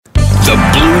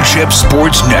Blue Chip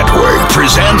Sports Network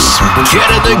presents Get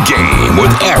in the Game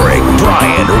with Eric,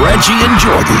 Brian, Reggie, and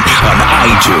Jordan on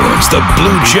iTunes, the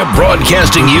Blue Chip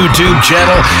Broadcasting YouTube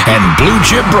channel, and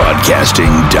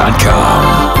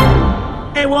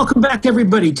BlueChipBroadcasting.com. Hey, welcome back,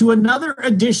 everybody, to another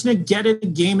edition of Get in the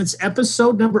Game. It's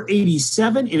episode number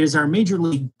 87. It is our Major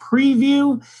League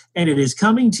preview, and it is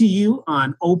coming to you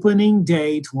on opening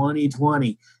day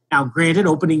 2020. Now, granted,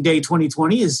 opening day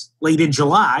 2020 is late in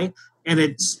July, and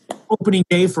it's opening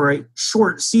day for a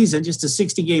short season, just a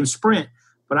 60-game sprint.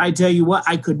 But I tell you what,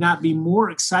 I could not be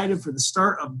more excited for the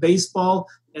start of baseball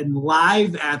and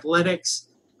live athletics,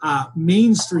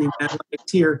 mainstream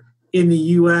athletics here in the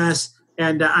U.S.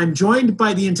 And I'm joined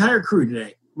by the entire crew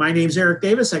today. My name's Eric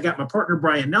Davis. I got my partner,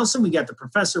 Brian Nelson. We got the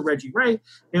professor, Reggie Ray,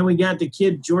 and we got the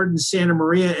kid, Jordan Santa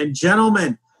Maria. And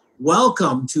gentlemen,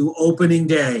 welcome to opening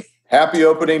day. Happy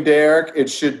opening day, Eric. It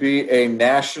should be a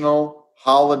national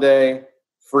holiday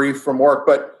free from work.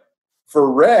 But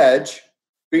for Reg,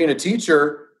 being a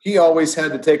teacher, he always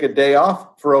had to take a day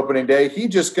off for opening day. He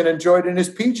just can enjoy it in his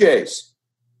PJs.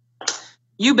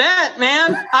 You bet,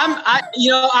 man.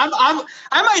 I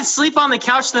might sleep on the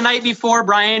couch the night before,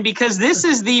 Brian, because this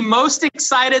is the most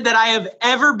excited that I have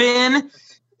ever been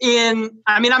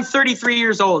I'm 33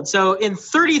 years old. So in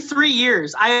 33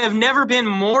 years, I have never been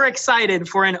more excited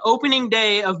for an opening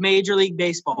day of Major League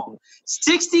Baseball.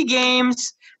 60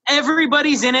 games,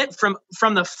 everybody's in it from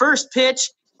the first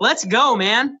pitch. Let's go,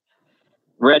 man.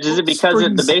 Reg, is it because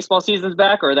the baseball season's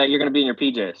back or that you're going to be in your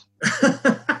PJs?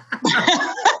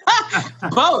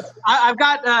 Both. I've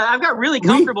got really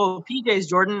comfortable PJs,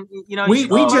 Jordan. You know, we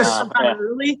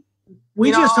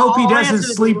just hope he doesn't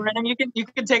sleep. And you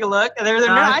can take a look. They're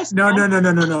nice. No.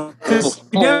 Because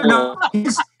you never know.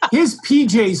 His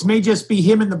PJs may just be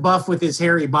him in the buff with his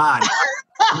hairy bod.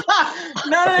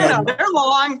 No. They're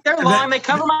long. They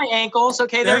cover my ankles.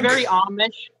 Okay, they're very Amish.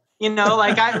 You know,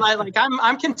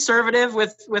 I'm conservative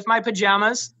with my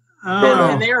pajamas.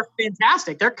 And they are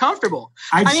fantastic. They're comfortable.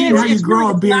 I've seen how you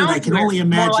grow a beard. I can only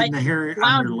imagine the hair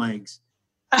on your legs.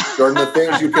 Jordan, the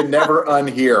things you can never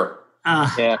unhear.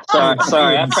 Sorry.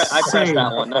 I pressed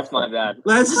that one. That's my bad.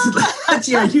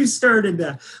 You started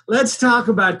that. Let's talk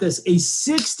about this. A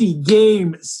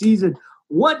 60-game season.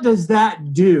 What does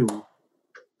that do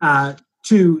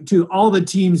to all the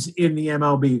teams in the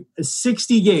MLB?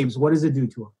 60 games. What does it do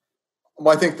to them?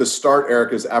 Well, I think the start,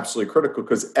 Eric, is absolutely critical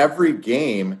because every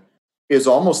game is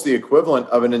almost the equivalent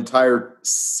of an entire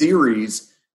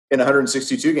series in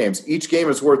 162 games. Each game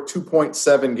is worth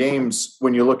 2.7 games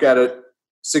when you look at it,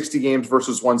 60 games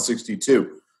versus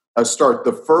 162. A start,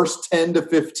 the first 10 to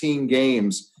 15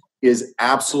 games is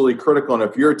absolutely critical. And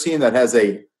if you're a team that has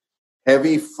a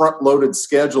heavy front-loaded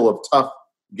schedule of tough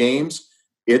games,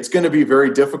 it's going to be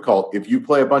very difficult. If you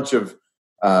play a bunch of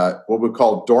what we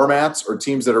call doormats or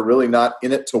teams that are really not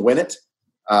in it to win it,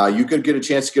 you could get a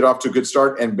chance to get off to a good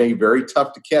start and be very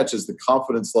tough to catch as the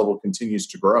confidence level continues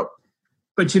to grow.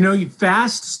 But,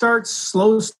 fast starts,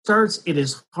 slow starts, it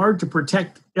is hard to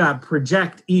project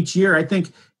each year. I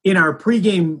think in our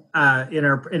pregame, in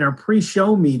our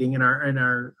pre-show meeting, in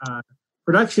our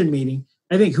production meeting,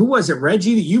 I think, who was it,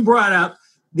 Reggie, that you brought up?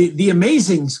 The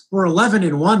Amazings were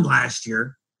 11-1 last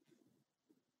year.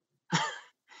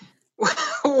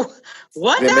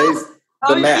 What? The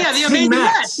Mets. Yeah, the Amazing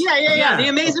Mets. Yeah, the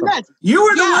Amazing Mets. You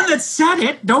were the one that said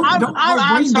it.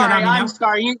 I'm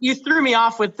sorry. You threw me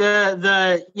off with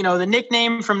the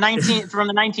nickname from the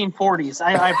 1940s.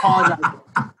 I apologize.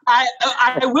 I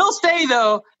will say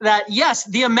though that yes,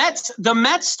 the Mets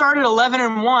started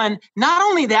 11-1. Not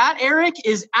only that, Eric,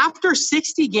 is after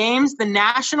 60 games, the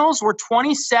Nationals were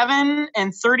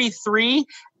 27-33.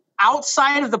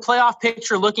 Outside of the playoff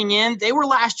picture looking in, they were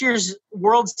last year's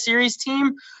World Series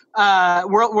team,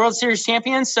 World Series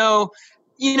champions. So,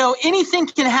 anything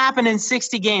can happen in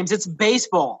 60 games. It's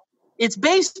baseball. It's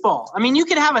baseball. I mean, you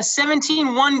could have a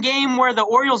 17-1 game where the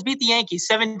Orioles beat the Yankees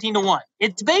 17-1.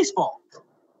 It's baseball.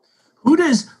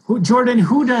 Jordan,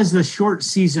 who does the short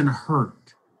season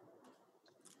hurt?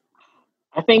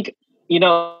 I think,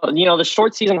 the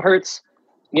short season hurts,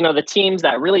 the teams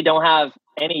that really don't have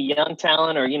any young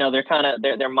talent or, they're kind of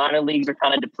their minor leagues are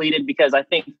kind of depleted, because I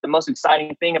think the most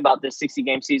exciting thing about this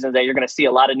 60-game season is that you're going to see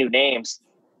a lot of new names,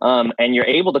 and you're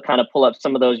able to kind of pull up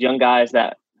some of those young guys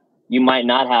that you might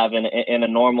not have in a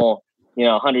normal,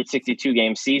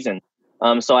 162-game season.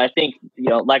 So I think,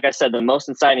 like I said, the most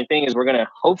exciting thing is we're going to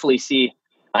hopefully see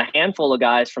a handful of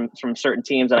guys from certain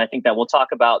teams, and I think that we'll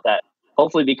talk about that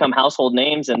hopefully become household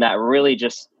names and that really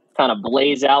just kind of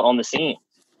blaze out on the scene.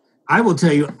 I will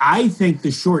tell you, I think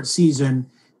the short season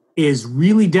is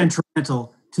really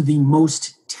detrimental to the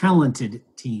most talented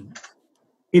team.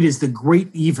 It is the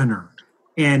great evener.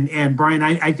 And Brian,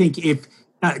 I think if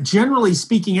generally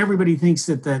speaking, everybody thinks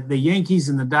that the Yankees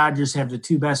and the Dodgers have the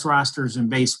two best rosters in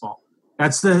baseball.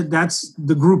 That's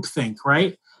the group think,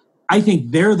 right? I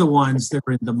think they're the ones that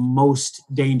are in the most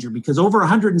danger because over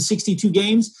 162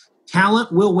 games,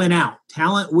 talent will win out.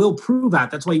 Talent will prove out.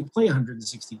 That's why you play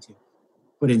 162.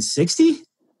 But in 60,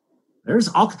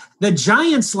 the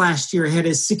Giants last year had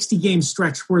a 60-game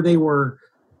stretch where they were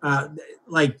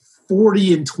like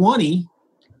 40-20.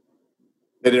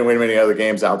 They didn't win many other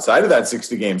games outside of that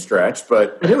 60-game stretch,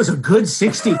 but it was a good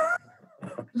 60. It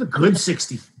was a good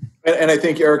 60. And I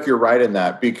think, Eric, you're right in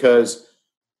that because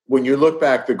when you look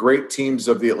back, the great teams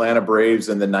of the Atlanta Braves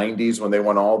in the 90s when they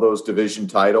won all those division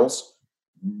titles,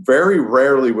 very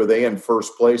rarely were they in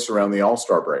first place around the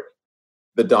All-Star break.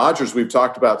 The Dodgers, we've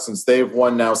talked about since they've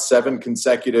won now 7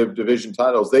 consecutive division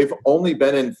titles, they've only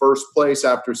been in first place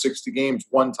after 60 games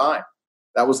one time.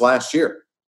 That was last year.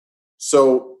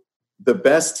 So the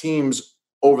best teams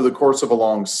over the course of a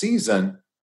long season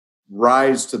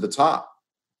rise to the top.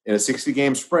 In a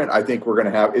 60-game sprint, I think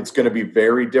it's going to be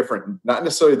very different. Not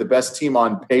necessarily the best team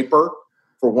on paper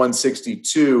for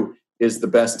 162 is the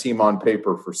best team on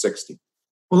paper for 60.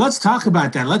 Well, let's talk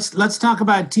about that. Let's talk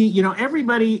about team.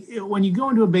 Everybody, when you go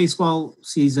into a baseball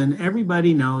season,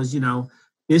 everybody knows,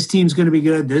 this team's going to be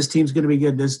good. This team's going to be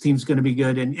good. This team's going to be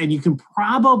good. And you can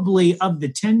probably, of the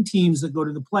 10 teams that go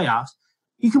to the playoffs,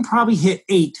 you can probably hit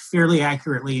 8 fairly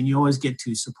accurately, and you always get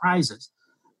 2 surprises.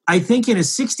 I think in a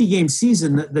 60-game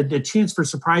season, the chance for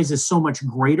surprise is so much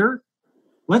greater.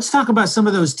 Let's talk about some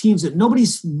of those teams that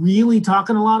nobody's really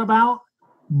talking a lot about,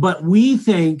 but we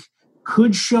think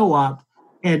could show up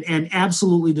and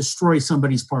absolutely destroy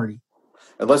somebody's party.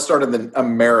 And let's start in the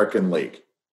American League.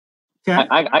 Okay.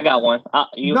 I got one.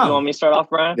 You want me to start off,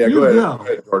 Brian? Yeah, go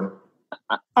ahead, Jordan.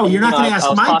 Oh, you're not going to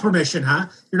ask my permission, huh?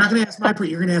 You're not going to ask my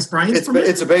permission. You're going to ask Brian's permission?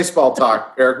 It's a baseball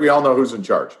talk, Eric. We all know who's in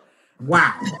charge.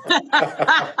 Wow.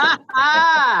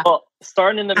 Well,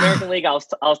 starting in the American League, I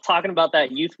was talking about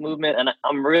that youth movement, and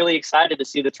I'm really excited to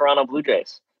see the Toronto Blue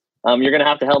Jays. You're going to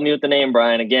have to help me with the name,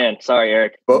 Brian. Again, sorry,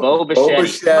 Eric. Bo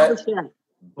Bichette.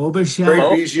 Craig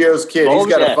Biggio's kid. He's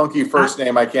got a funky first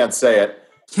name. I can't say it.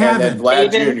 Kevin. And then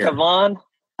Vlad Jr.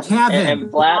 Kevin.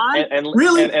 And Vlad. And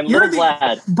really? And little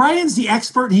Vlad. Brian's the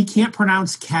expert. He can't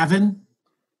pronounce Kevin.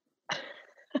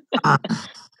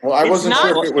 Well, I wasn't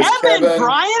sure if it was Kevin,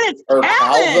 Brian. It's or Kevin.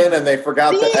 Calvin, and they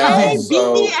forgot the L.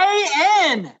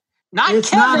 Kevin. Not it's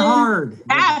Kevin. Not hard.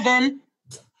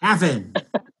 Kevin.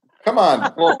 Come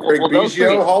on, Craig Biggio,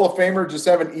 three, Hall of Famer, just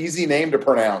have an easy name to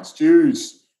pronounce.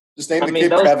 Jeez, just name the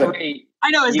kid Kevin.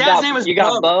 I know his dad's name was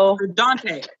Bo. Or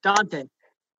Dante.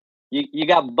 You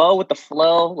got Bo with the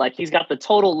flow. Like, he's got the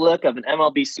total look of an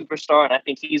MLB superstar, and I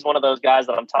think he's one of those guys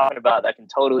that I'm talking about that can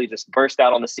totally just burst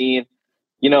out on the scene.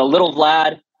 Little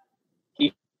Vlad,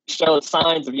 he showed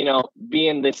signs of,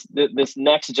 being this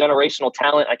next generational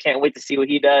talent. I can't wait to see what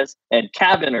he does. And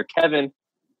Kevin, Kevin.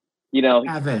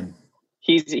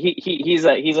 He's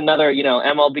another,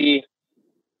 MLB,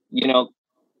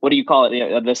 what do you call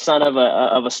it? The son of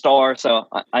a star. So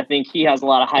I think he has a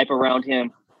lot of hype around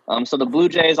him. So the Blue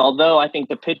Jays, although I think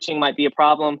the pitching might be a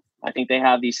problem, I think they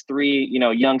have these 3,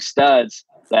 young studs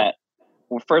that,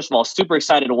 well, first of all, super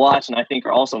excited to watch, and I think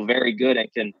are also very good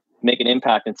and can make an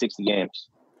impact in 60 games.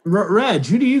 Reg,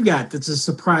 who do you got that's a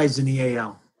surprise in the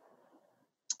AL?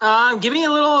 Give me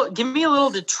a little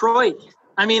Detroit.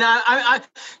 I mean,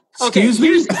 okay,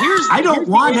 excuse me? I don't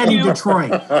want any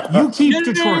Detroit. You keep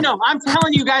Detroit. No. I'm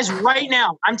telling you guys right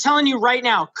now.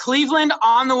 Cleveland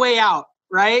on the way out,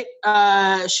 right?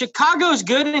 Chicago's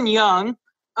good and young.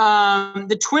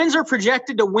 The Twins are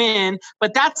projected to win,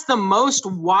 but that's the most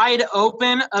wide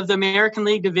open of the American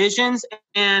League divisions.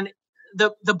 And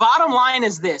the bottom line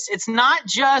is this. It's not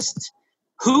just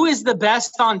who is the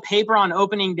best on paper on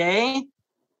opening day.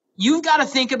 You've got to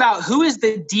think about who is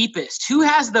the deepest, who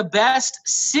has the best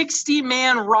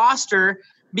 60-man roster,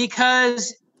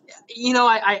 because,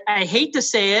 I hate to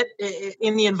say it,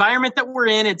 in the environment that we're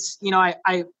in, it's,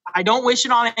 I don't wish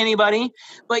it on anybody,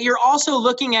 but you're also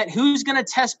looking at who's going to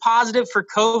test positive for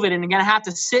COVID and going to have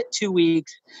to sit 2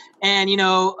 weeks. And,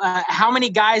 how many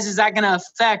guys is that going to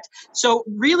affect? So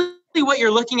really what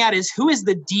you're looking at is who is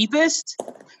the deepest.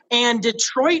 And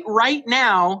Detroit right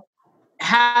now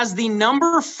has the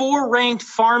number 4 ranked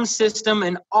farm system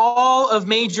in all of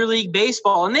Major League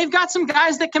Baseball. And they've got some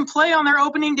guys that can play on their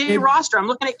opening day roster. I'm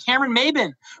looking at Cameron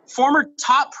Maybin, former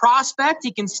top prospect.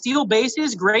 He can steal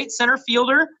bases, great center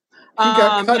fielder.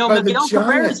 Miguel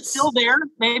Cabrera is still there.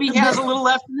 Maybe he has a little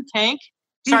left in the tank.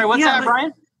 Sorry, what's that,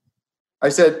 Brian? I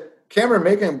said Cameron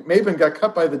Maybin got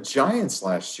cut by the Giants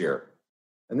last year.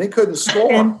 and they couldn't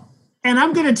score. And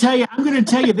I'm going to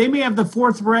tell you, they may have the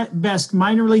fourth best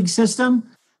minor league system,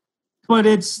 but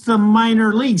it's the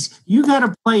minor leagues. You got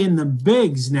to play in the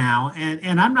bigs now,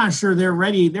 and I'm not sure they're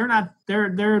ready. They're not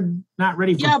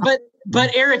ready. Yeah,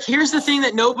 but Eric, here's the thing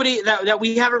that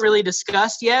we haven't really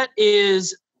discussed yet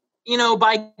is,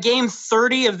 by game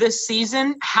 30 of this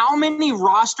season, how many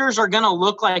rosters are going to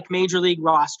look like major league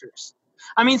rosters?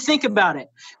 I mean, think about it.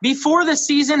 Before the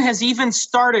season has even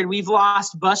started, we've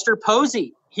lost Buster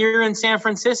Posey here in San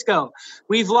Francisco.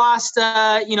 We've lost,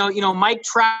 Mike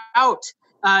Trout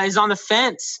is on the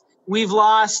fence. We've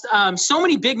lost so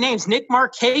many big names. Nick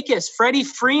Markakis, Freddie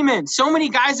Freeman. So many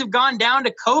guys have gone down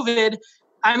to COVID.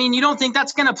 I mean, you don't think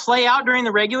that's going to play out during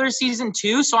the regular season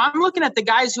too? So I'm looking at the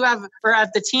guys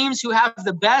at the teams who have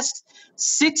the best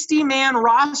 60-man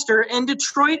roster, and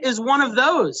Detroit is one of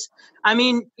those. I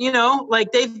mean,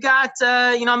 they've got,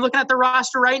 I'm looking at the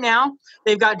roster right now.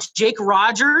 They've got Jake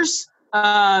Rogers,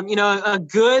 a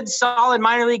good, solid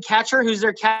minor league catcher who's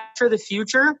their catcher of the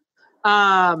future. They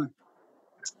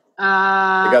got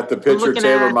the pitcher,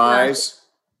 Taylor Mize.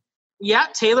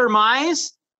 Taylor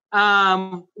Mize.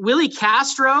 Willie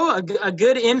Castro, a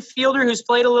good infielder who's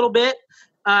played a little bit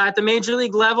at the major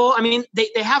league level. I mean,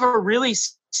 they have a really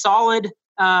solid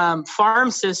farm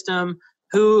system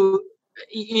who,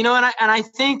 and I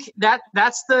think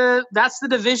that's the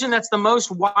division that's the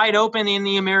most wide open in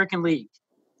the American League.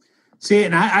 See,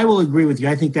 and I will agree with you.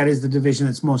 I think that is the division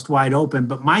that's most wide open.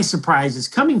 But my surprise is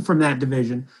coming from that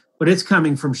division, but it's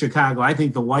coming from Chicago. I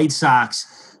think the White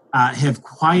Sox have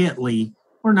quietly,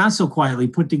 or not so quietly,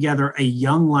 put together a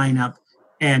young lineup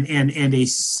and a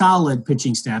solid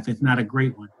pitching staff, if not a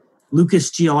great one. Lucas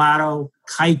Giolito,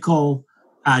 Keuchel,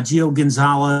 Gio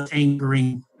Gonzalez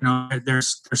anchoring. They're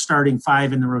starting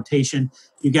five in the rotation.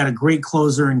 You've got a great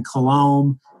closer in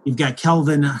Colomb. You've got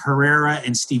Kelvin Herrera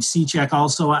and Steve Cishek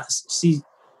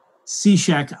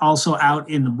also out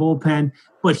in the bullpen.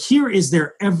 But here is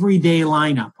their everyday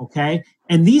lineup, okay?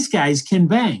 And these guys can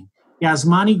bang.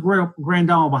 Yasmani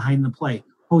Grandal behind the plate.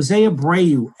 Jose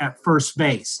Abreu at first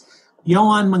base.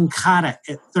 Yohan Moncada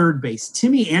at third base.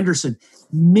 Timmy Anderson,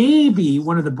 maybe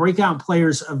one of the breakout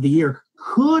players of the year,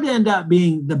 could end up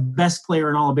being the best player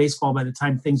in all of baseball by the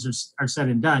time things are said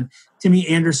and done. Timmy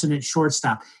Anderson at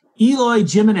shortstop. Eloy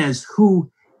Jimenez,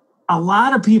 who a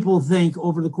lot of people think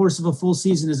over the course of a full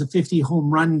season is a 50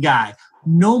 home run guy.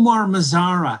 Nomar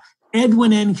Mazara,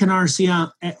 Edwin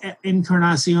Encarnacion.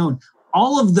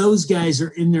 All of those guys are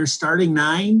in their starting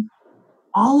nine.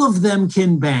 All of them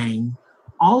can bang.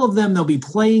 All of them, they'll be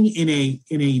playing in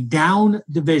a down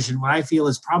division, what I feel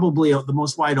is probably the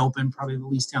most wide open, probably the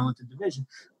least talented division.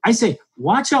 I say,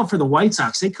 watch out for the White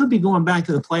Sox. They could be going back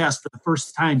to the playoffs for the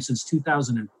first time since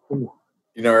 2004.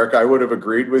 Eric, I would have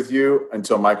agreed with you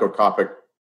until Michael Kopech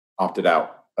opted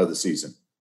out of the season.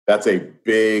 That's a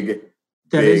big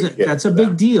that's a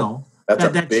big deal.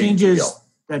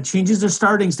 That changes their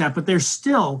starting staff, but they're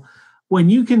still, when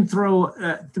you can throw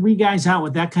three guys out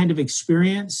with that kind of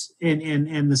experience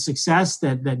and the success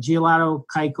that Giolito,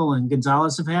 Keuchel, and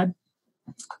Gonzalez have had,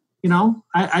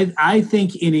 I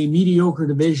think in a mediocre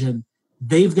division,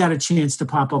 they've got a chance to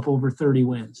pop up over 30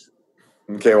 wins.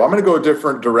 Okay, well, I'm going to go a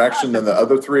different direction than the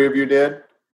other three of you did,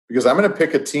 because I'm going to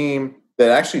pick a team that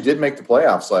actually did make the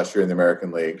playoffs last year in the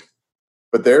American League,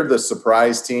 but they're the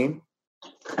surprise team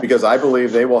because I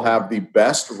believe they will have the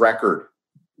best record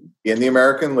in the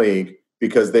American League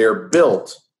because they are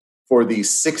built for the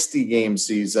 60-game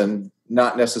season,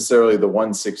 not necessarily the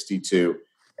 162,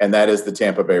 and that is the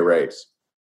Tampa Bay Rays.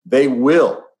 They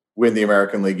will win the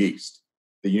American League East.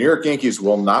 The New York Yankees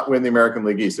will not win the American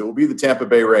League East. It will be the Tampa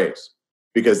Bay Rays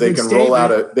because they can roll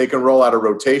out a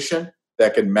rotation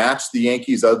that can match the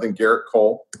Yankees other than Garrett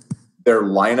Cole. Their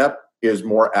lineup is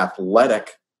more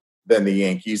athletic than the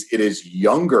Yankees. It is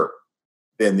younger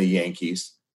than the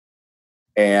Yankees.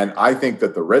 And I think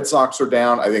that the Red Sox are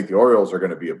down. I think the Orioles are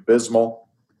going to be abysmal.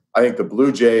 I think the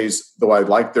Blue Jays, though I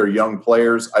like their young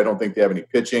players, I don't think they have any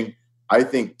pitching. I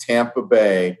think Tampa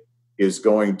Bay is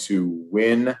going to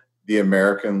win the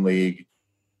American League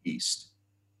East.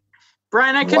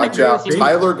 Brian, I couldn't agree with you.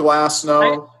 Tyler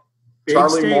Glasnow,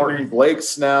 Charlie Morton, Blake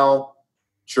Snell,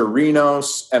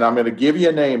 Chirinos, and I'm going to give you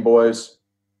a name, boys.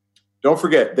 Don't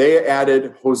forget, they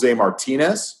added Jose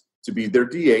Martinez to be their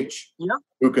DH,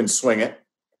 who can swing it.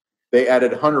 They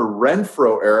added Hunter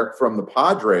Renfroe, Eric, from the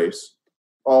Padres.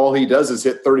 All he does is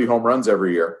hit 30 home runs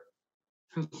every year.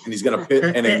 And he's going to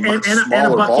hit in a much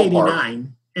smaller ballpark.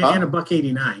 And a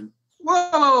 $1.89.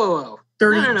 Whoa.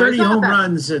 30 home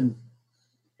runs and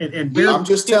I'm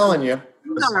just telling you.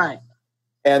 All right.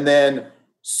 And then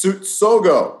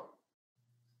Tsutsogo,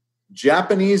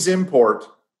 Japanese import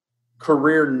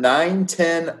career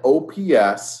 910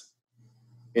 OPS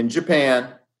in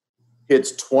Japan,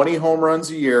 hits 20 home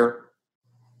runs a year,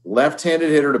 left-handed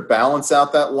hitter to balance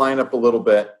out that lineup a little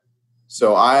bit.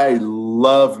 So I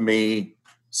love me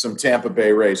some Tampa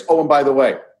Bay Rays. Oh, and by the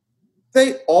way,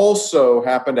 they also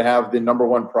happen to have the number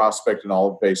one prospect in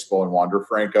all of baseball in Wander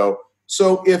Franco.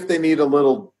 So if they need a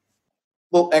little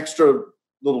extra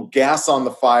gas on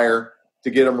the fire to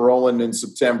get them rolling in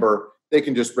September, they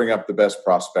can just bring up the best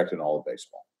prospect in all of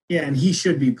baseball. Yeah, and he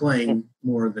should be playing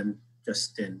more than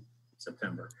just in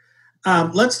September.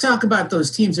 Let's talk about those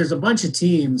teams. There's a bunch of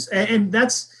teams, and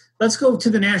let's go to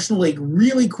the National League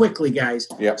really quickly, guys.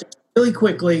 Yeah. Really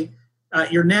quickly,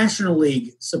 your National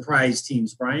League surprise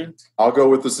teams, Brian? I'll go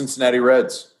with the Cincinnati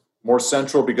Reds. More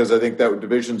central because I think that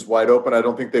division's wide open. I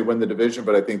don't think they win the division,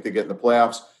 but I think they get in the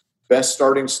playoffs. Best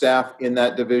starting staff in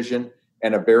that division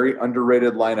and a very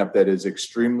underrated lineup that is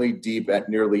extremely deep at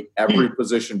nearly every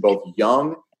position, both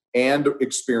young and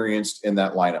experienced in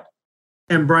that lineup.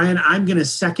 And Brian, I'm going to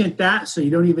second that, so you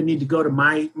don't even need to go to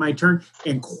my turn.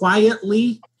 And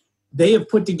quietly, they have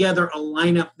put together a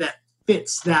lineup that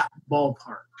fits that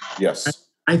ballpark. Yes.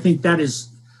 I think that is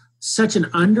such an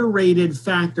underrated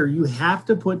factor. You have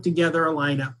to put together a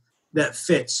lineup that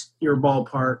fits your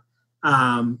ballpark.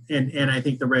 And I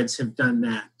think the Reds have done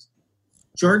that.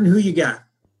 Jordan, who you got?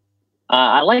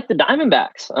 I like the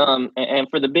Diamondbacks, and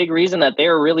for the big reason that they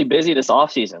were really busy this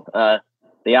offseason.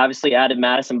 They obviously added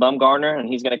Madison Bumgarner, and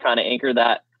he's going to kind of anchor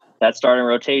that starting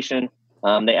rotation.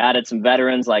 They added some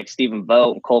veterans like Stephen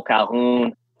Vogt and Cole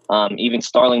Calhoun, even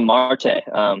Starling Marte.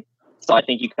 So I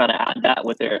think you kind of add that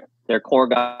with their core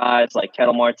guys like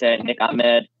Ketel Marte, Nick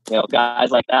Ahmed,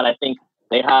 guys like that. I think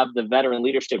they have the veteran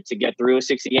leadership to get through a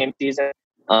 60-game season.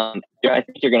 I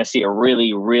think you're going to see a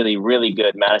really, really, really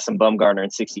good Madison Bumgarner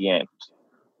in 60 games.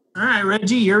 All right,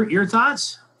 Reggie, your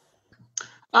thoughts?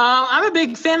 I'm a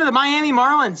big fan of the Miami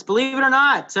Marlins, believe it or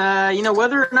not.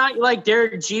 Whether or not you like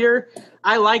Derek Jeter,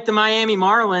 I like the Miami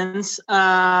Marlins.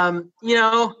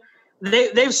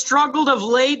 They've struggled of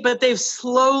late, but they've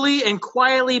slowly and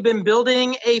quietly been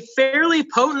building a fairly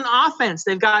potent offense.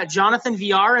 They've got Jonathan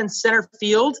Villar in center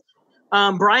field.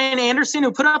 Brian Anderson,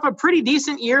 who put up a pretty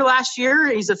decent year last year.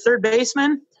 He's a third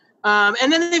baseman.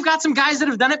 And then they've got some guys that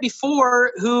have done it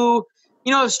before who –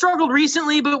 have struggled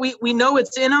recently, but we know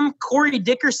it's in them. Corey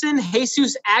Dickerson,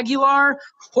 Jesus Aguilar,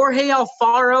 Jorge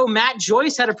Alfaro, Matt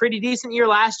Joyce had a pretty decent year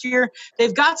last year.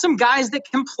 They've got some guys that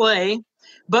can play,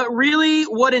 but really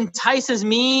what entices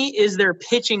me is their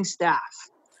pitching staff.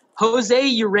 Jose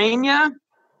Urena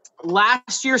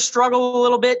last year struggled a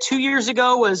little bit. 2 years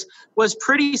ago was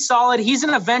pretty solid. He's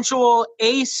an eventual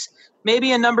ace,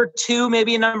 maybe a number 2,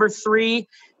 maybe a number 3.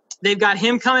 They've got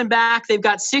him coming back. They've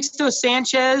got Sixto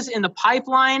Sanchez in the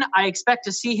pipeline. I expect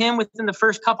to see him within the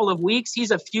first couple of weeks. He's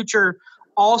a future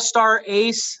all-star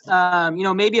ace,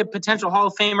 maybe a potential Hall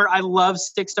of Famer. I love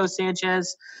Sixto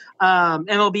Sanchez.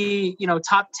 MLB,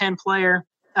 top 10 player,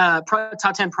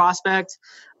 top 10 prospect.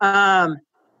 And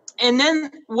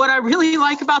then what I really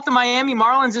like about the Miami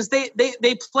Marlins is they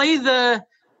play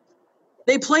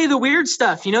the weird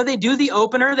stuff. They do the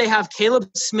opener. They have Caleb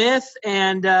Smith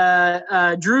and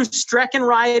Drew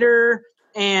Streckenrider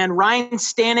and Ryan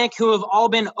Stanek, who have all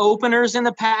been openers in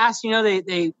the past.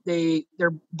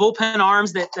 They're bullpen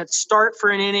arms that start for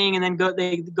an inning and then go to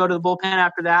the bullpen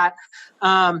after that.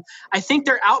 I think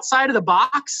they're outside of the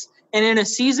box. And in a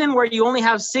season where you only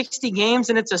have 60 games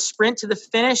and it's a sprint to the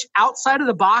finish, outside of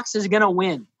the box is going to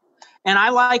win. And I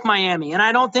like Miami. And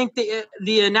I don't think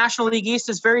the National League East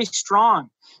is very strong.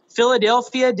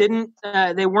 Philadelphia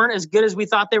they weren't as good as we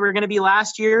thought they were going to be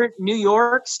last year. New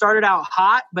York started out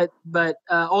hot, but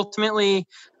ultimately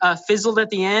fizzled at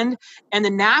the end. And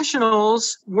the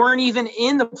Nationals weren't even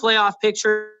in the playoff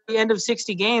picture at the end of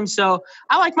 60 games. So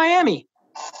I like Miami.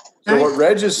 So what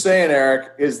Reg is saying,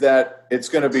 Eric, is that it's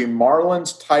going to be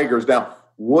Marlins, Tigers. Now,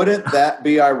 wouldn't that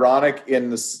be ironic in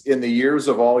the years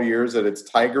of all years that it's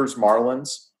Tigers,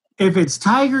 Marlins? If it's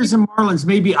Tigers and Marlins,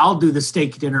 maybe I'll do the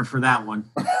steak dinner for that one.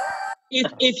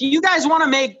 If you guys want to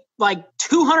make like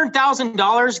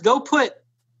 $200,000, go put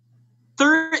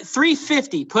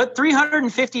 $350. Put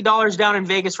 $350 down in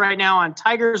Vegas right now on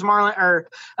Tigers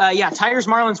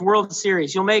Marlins World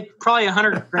Series. You'll make probably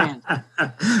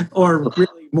 $100,000. Or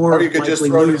really more. Or you could just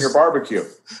throw it in your barbecue.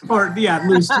 Or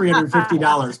lose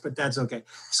 $350, but that's okay.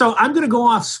 So I'm going to go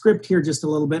off script here just a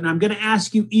little bit, and I'm going to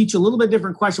ask you each a little bit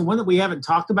different question, one that we haven't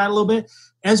talked about a little bit.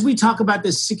 As we talk about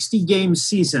this 60-game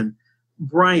season,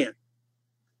 Brian,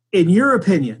 in your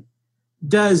opinion,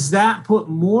 does that put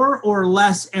more or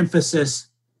less emphasis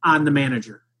on the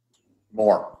manager?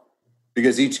 More.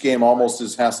 Because each game almost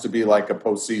has to be like a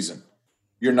postseason.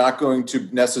 You're not going to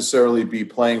necessarily be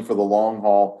playing for the long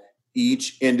haul.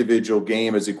 Each individual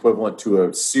game is equivalent to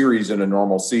a series in a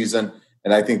normal season,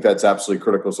 and I think that's absolutely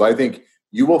critical. So I think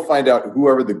you will find out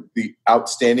whoever the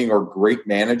outstanding or great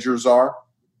managers are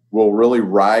will really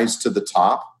rise to the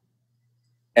top.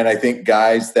 And I think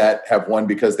guys that have won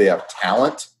because they have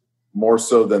talent more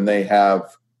so than they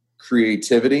have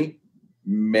creativity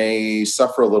may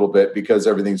suffer a little bit because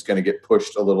everything's going to get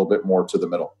pushed a little bit more to the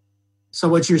middle. So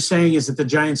what you're saying is that the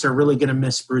Giants are really going to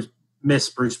miss Bruce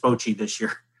Bochy this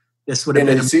year. This would have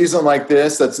been a season like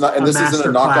this. That's not, and this isn't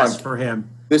a knock on for him.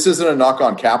 This isn't a knock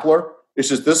on Kapler. It's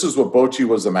just this is what Bochy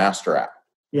was a master at.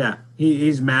 Yeah,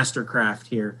 he's mastercraft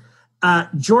here.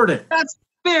 Jordan, that's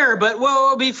fair, but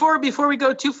before we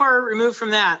go too far removed from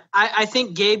that, I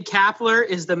think Gabe Kapler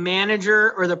is the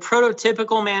manager or the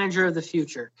prototypical manager of the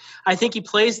future. I think he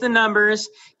plays the numbers,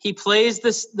 he plays the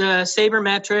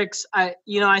sabermetrics. I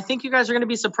think you guys are going to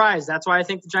be surprised. That's why I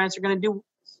think the Giants are going to do.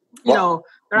 They're not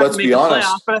going to make the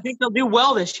playoffs, but I think they'll do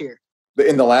well this year.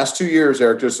 In the last 2 years,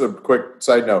 Eric, just a quick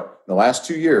side note. In the last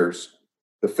 2 years,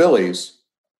 the Phillies,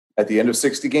 at the end of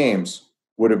 60 games,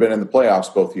 would have been in the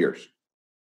playoffs both years.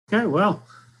 Okay, well,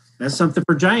 that's something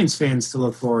for Giants fans to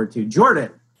look forward to.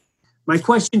 Jordan, my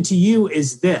question to you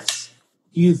is this.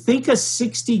 Do you think a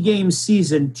 60-game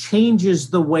season changes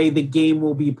the way the game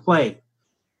will be played?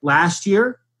 Last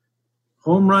year,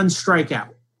 home run,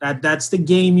 strikeout. That's the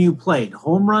game you played.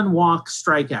 Home run, walk,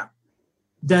 strikeout.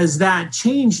 Does that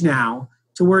change now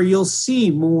to where you'll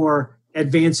see more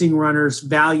advancing runners,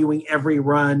 valuing every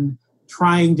run,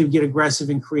 trying to get aggressive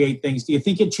and create things? Do you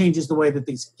think it changes the way that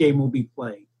this game will be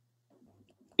played?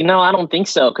 I don't think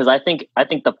so, because I think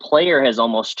the player has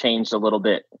almost changed a little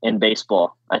bit in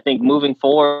baseball. I think moving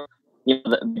forward,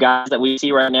 the guys that we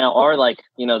see right now are like,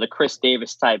 the Chris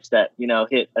Davis types that,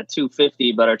 hit a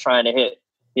 250 but are trying to hit,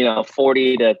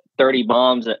 40 to 30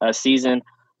 bombs a season.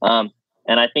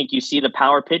 And I think you see the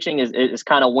power pitching is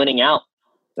kind of winning out.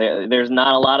 There's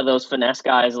not a lot of those finesse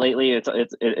guys lately. It's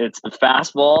the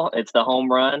fastball, it's the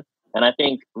home run, and I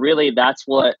think really that's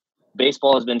what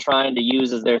baseball has been trying to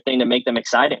use as their thing to make them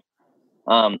exciting.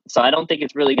 So I don't think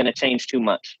it's really going to change too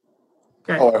much.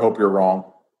 Okay. Oh, I hope you're wrong.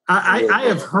 I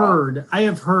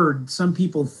have heard some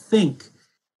people think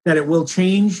that it will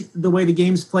change the way the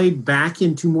game's played back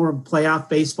into more playoff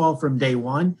baseball from day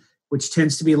one, which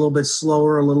tends to be a little bit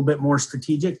slower, a little bit more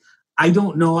strategic. I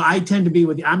don't know. I tend to be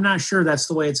with you. I'm not sure that's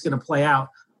the way it's going to play out.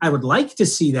 I would like to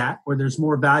see that where there's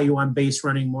more value on base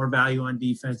running, more value on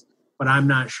defense, but I'm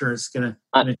not sure it's going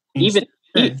to change.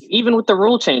 Even with the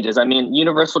rule changes,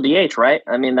 universal DH, right?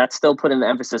 That's still putting the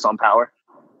emphasis on power.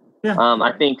 Yeah.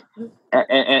 I think,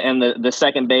 and the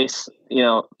second base,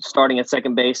 starting at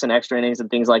second base and extra innings and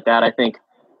things like that, I think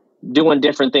doing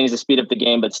different things to speed up the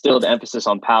game, but still the emphasis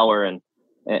on power and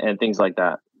things like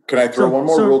that. Can I throw one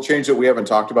more rule change that we haven't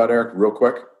talked about, Eric, real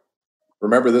quick?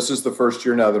 Remember, this is the first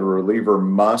year now that a reliever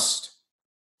must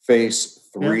face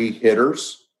three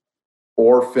hitters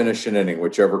or finish an inning,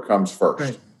 whichever comes first.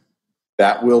 Right.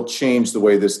 That will change the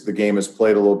way the game is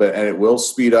played a little bit, and it will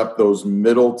speed up those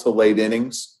middle to late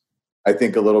innings, I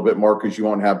think, a little bit more because you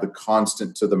won't have the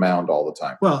constant to the mound all the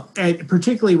time. Well, and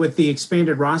particularly with the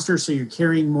expanded roster, so you're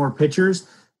carrying more pitchers.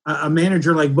 A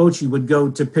manager like Bochy would go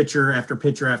to pitcher after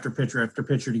pitcher after pitcher after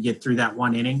pitcher to get through that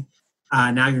one inning.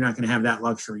 Now you're not going to have that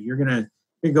luxury. You're going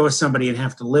to go with somebody and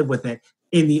have to live with it.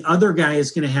 And the other guy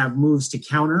is going to have moves to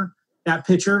counter that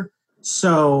pitcher.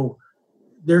 So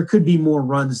there could be more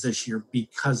runs this year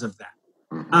because of that.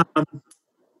 Mm-hmm.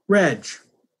 Reg,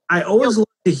 I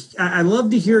love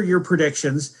to hear your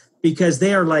predictions because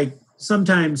they are like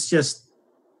sometimes just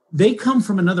they come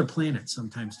from another planet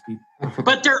sometimes to people.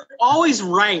 But they're always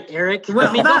right, Eric.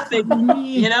 Well, how do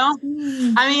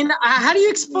you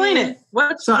explain it?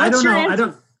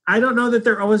 I don't know that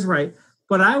they're always right,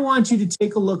 but I want you to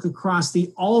take a look across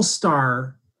the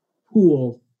all-star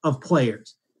pool of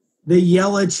players. The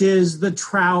Yelich's, the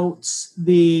Trouts,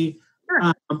 the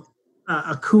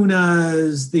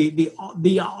Acunas,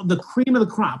 the cream of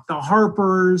the crop, the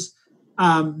Harpers,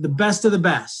 the best of the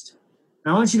best.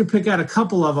 I want you to pick out a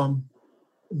couple of them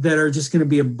that are just going to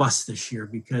be a bust this year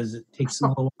because it takes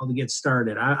them a little while to get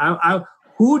started.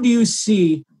 Who do you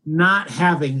see not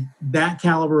having that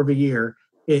caliber of a year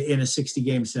in a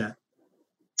 60-game set?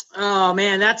 Oh,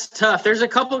 man, that's tough. There's a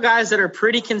couple guys that are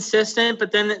pretty consistent,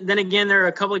 but then again, there are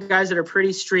a couple of guys that are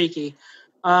pretty streaky.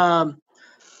 I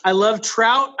love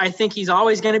Trout. I think he's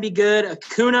always going to be good.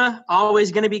 Acuna,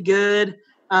 always going to be good.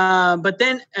 But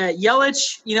then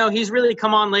Yelich, he's really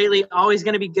come on lately, always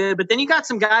going to be good. But then you got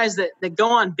some guys that go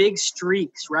on big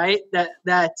streaks, right? That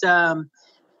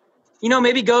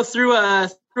maybe go through a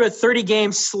through a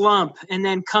 30-game slump and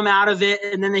then come out of it,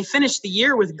 and then they finished the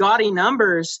year with gaudy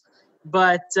numbers.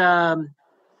 But over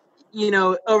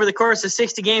the course of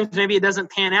 60 games, maybe it doesn't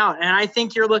pan out. And I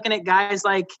think you're looking at guys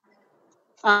like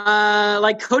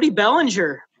Cody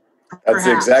Bellinger. That's perhaps.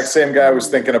 The exact same guy I was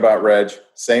thinking about, Reg.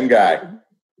 Same guy.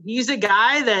 He's a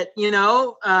guy that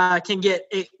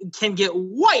can get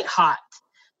white hot,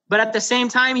 but at the same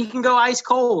time he can go ice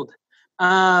cold.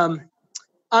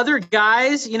 Other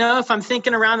guys, if I'm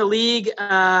thinking around the league,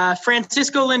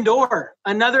 Francisco Lindor,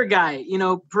 another guy,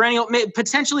 perennial,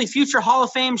 potentially future Hall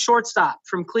of Fame shortstop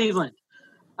from Cleveland.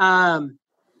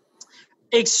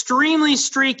 Extremely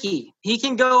streaky. He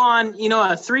can go on,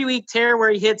 a 3-week tear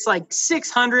where he hits like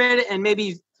 600 and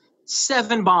maybe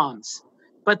 7 bombs.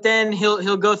 But then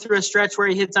he'll go through a stretch where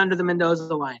he hits under the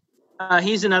Mendoza line.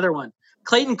 He's another one.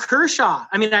 Clayton Kershaw.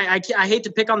 I mean, I hate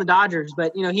to pick on the Dodgers,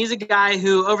 but he's a guy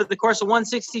who over the course of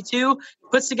 162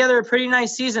 puts together a pretty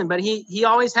nice season. But he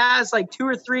always has like 2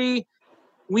 or 3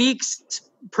 weeks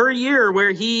per year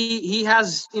where he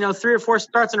has 3 or 4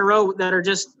 starts in a row that are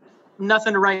just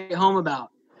nothing to write home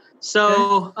about.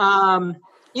 So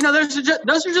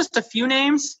those are just a few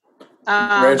names.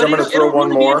 Reg, I'm going to throw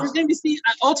one more. Interesting to see.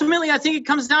 Ultimately, I think it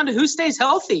comes down to who stays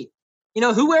healthy.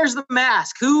 Who wears the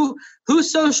mask, who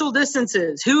social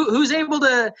distances, who's able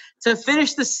to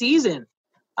finish the season.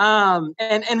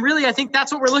 And really, I think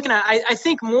that's what we're looking at. I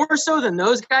think more so than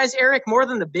those guys, Eric, more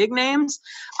than the big names,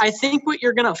 I think what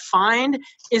you're going to find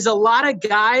is a lot of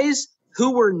guys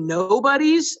who were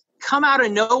nobodies come out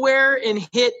of nowhere and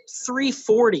hit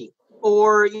 340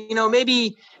 or,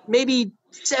 maybe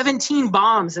 17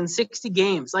 bombs in 60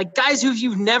 games, like guys who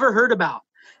you've never heard about.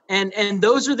 And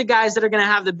those are the guys that are going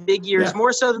to have the big years,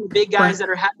 more so than the big guys that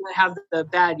are going to have the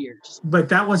bad years. But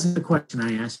that wasn't the question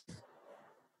I asked.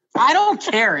 I don't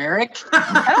care, Eric.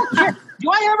 I don't care. Do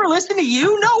I ever listen to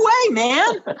you? No way,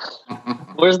 man.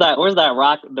 Where's that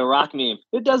the rock meme?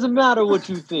 It doesn't matter what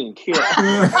you think.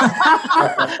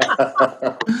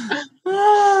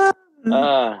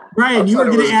 Brian, you were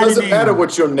going to add a name. It doesn't matter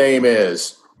what your name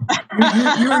is.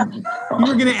 You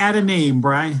were going to add a name,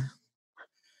 Brian.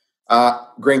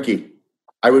 Greinke.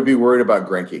 I would be worried about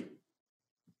Greinke.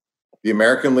 The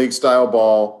American League style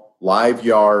ball, live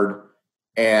yard,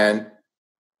 and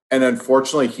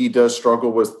unfortunately he does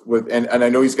struggle with and I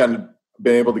know he's been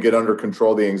able to get under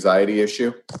control the anxiety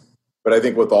issue, but I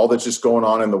think with all that's just going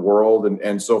on in the world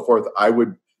and so forth,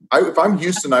 if I'm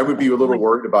Houston, I would be a little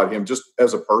worried about him just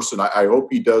as a person. I hope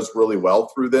he does really well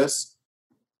through this,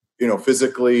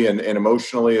 physically and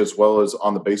emotionally as well as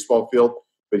on the baseball field.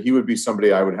 But he would be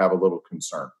somebody I would have a little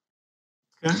concern.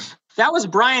 Okay. That was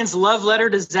Brian's love letter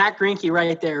to Zach Greinke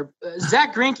right there.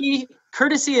 Zach Greinke,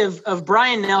 courtesy of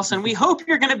Brian Nelson. We hope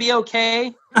you're going to be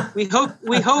okay. We hope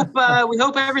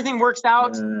everything works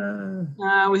out.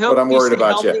 We hope. But I'm worried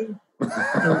about you.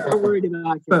 We're worried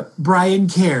about you. But Brian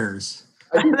cares.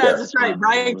 That's right.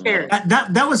 Brian cares.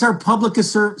 That was our public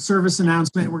service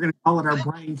announcement. We're going to call it our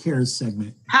Brian Cares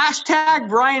segment. #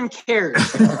 Brian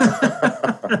cares.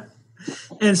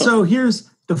 And so here's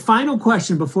the final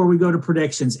question before we go to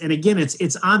predictions. And again,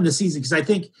 it's on the season because I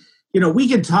think, we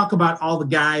can talk about all the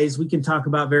guys, we can talk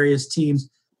about various teams,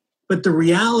 but the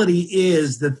reality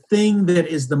is the thing that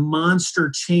is the monster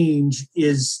change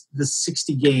is the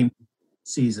 60-game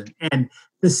season and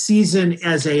the season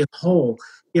as a whole.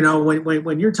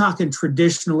 When you're talking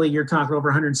traditionally, you're talking over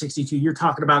 162, you're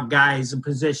talking about guys and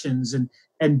positions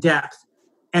and depth.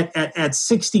 At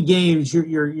 60 games,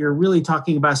 you're really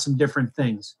talking about some different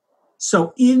things.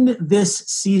 So in this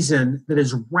season that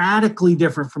is radically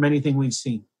different from anything we've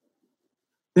seen,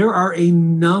 there are a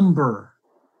number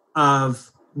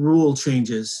of rule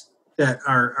changes that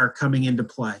are coming into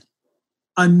play.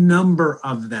 A number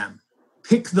of them.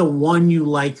 Pick the one you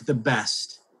like the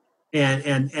best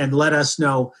and let us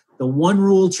know the one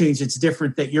rule change that's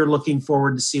different that you're looking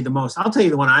forward to see the most. I'll tell you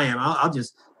the one I am.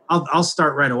 I'll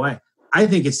start right away. I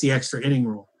think it's the extra inning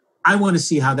rule. I want to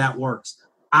see how that works.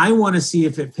 I want to see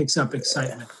if it picks up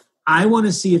excitement. I want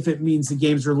to see if it means the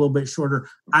games are a little bit shorter.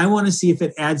 I want to see if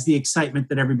it adds the excitement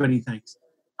that everybody thinks.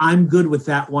 I'm good with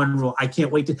that one rule. I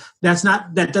can't wait to.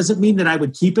 That doesn't mean that I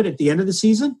would keep it at the end of the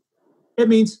season. It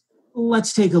means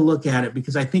let's take a look at it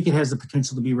because I think it has the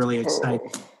potential to be really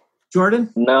exciting.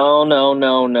 Jordan? No.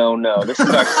 This is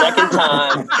our second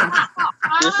time.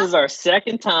 This is our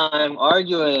second time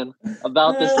arguing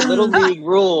about this little league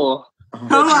rule.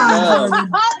 Come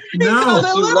on.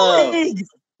 Little League.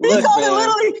 He called it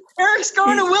Little League. Eric's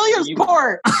going to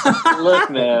Williamsport. Look,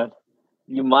 man.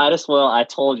 You might as well. I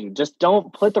told you, just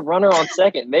don't put the runner on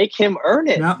second. Make him earn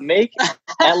it. No.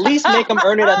 At least make him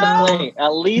earn it at the plate.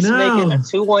 At least make it a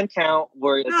 2-1 count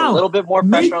where it's a little bit more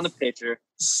pressure on the pitcher.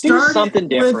 Do something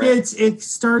different.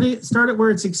 Start it where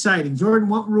it's exciting. Jordan,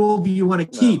 what rule do you want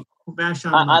to keep? Bash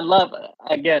on. I love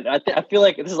again. I feel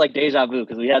like this is like deja vu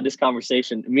because we had this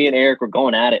conversation. Me and Eric were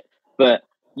going at it, but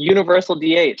universal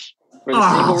DH for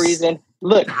the single reason.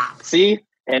 Look, see.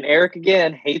 And Eric,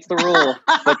 again, hates the rule,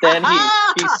 but then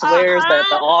he swears that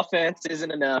the offense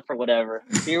isn't enough or whatever.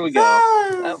 Here we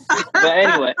go. But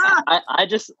anyway,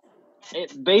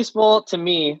 baseball to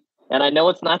me, and I know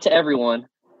it's not to everyone,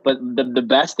 but the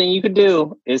best thing you can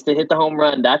do is to hit the home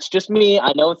run. That's just me.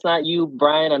 I know it's not you,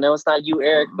 Brian. I know it's not you,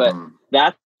 Eric, but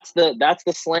that's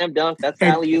the slam dunk. That's the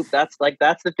alley-oop. That's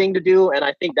the thing to do, and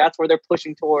I think that's where they're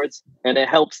pushing towards, and it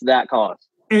helps that cause.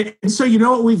 And so you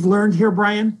know what we've learned here,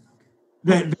 Brian?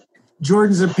 That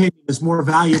Jordan's opinion is more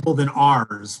valuable than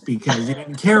ours because he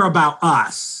didn't care about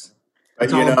us.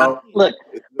 Look,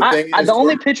 the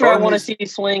only pitcher I want to see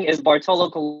swing is Bartolo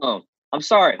Colon. I'm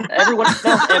sorry, everyone else,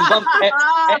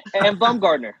 and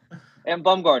Bumgarner.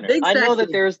 Exactly. I know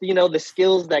that there's the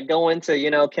skills that go into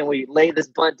can we lay this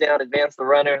bunt down, advance the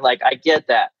runner? Like I get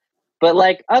that, but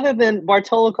like other than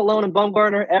Bartolo Colon and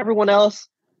Bumgarner, everyone else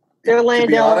they're laying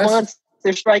down bunts,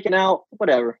 they're striking out,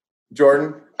 whatever.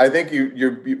 Jordan, I think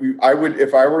I would,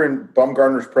 if I were in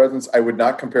Bumgarner's presence, I would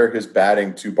not compare his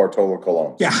batting to Bartolo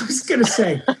Colon. Yeah, I was going to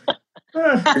say.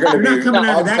 You're going to be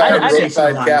outside,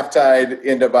 roadside, calf-tied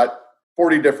into about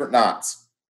 40 different knots.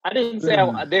 I didn't say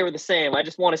they were the same. I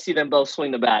just want to see them both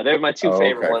swing the bat. They're my two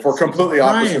favorite ones. For completely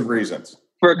opposite reasons.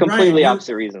 For completely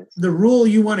opposite reasons. The rule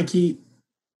you want to keep?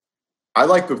 I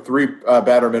like the 3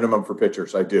 batter minimum for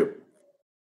pitchers. I do.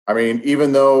 I mean,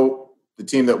 even though the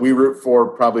team that we root for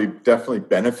probably definitely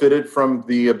benefited from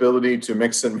the ability to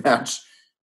mix and match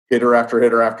hitter after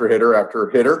hitter after hitter after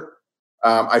hitter.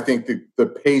 I think the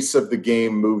pace of the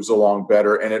game moves along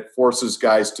better, and it forces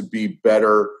guys to be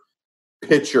better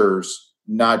pitchers,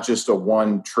 not just a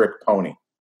one-trick pony.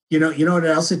 You know what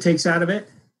else it takes out of it?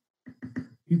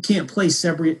 You can't play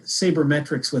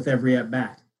sabermetrics with every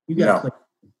at-bat. You got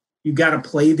to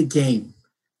play the game,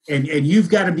 and you've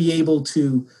got to be able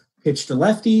to pitch to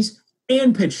lefties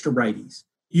and pitch to righties.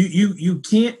 You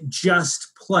can't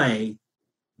just play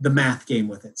the math game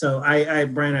with it. So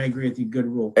Brian, I agree with you. Good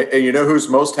rule. And you know who's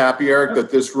most happy, Eric,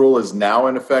 that this rule is now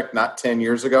in effect, not 10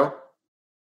 years ago?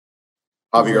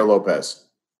 Javier Lopez.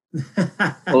 He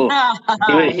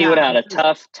would have had a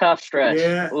tough stretch.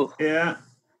 Yeah.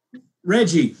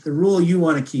 Reggie, the rule you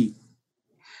want to keep.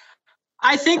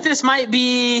 I think this might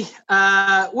be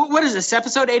what is this,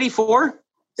 episode 84?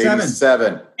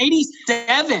 87.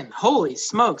 Holy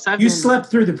smokes. You slept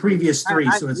through the previous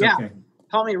 3, so it's okay.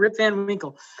 Call me Rip Van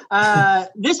Winkle.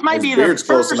 This might be the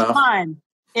first time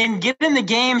in Getting the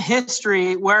Game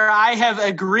history where I have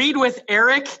agreed with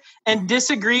Eric and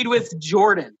disagreed with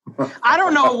Jordan. I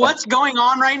don't know what's going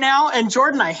on right now. And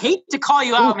Jordan, I hate to call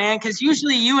you out, man, because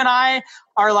usually you and I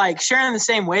are like sharing the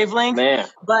same wavelength. Man.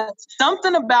 But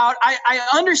something about I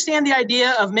understand the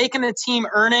idea of making a team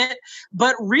earn it,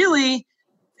 but really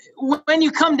when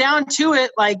you come down to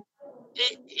it, like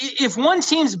if one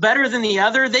team's better than the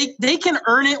other, they can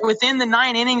earn it within the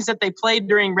 9 innings that they played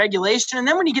during regulation. And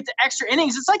then when you get to extra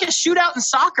innings, it's like a shootout in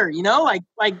soccer,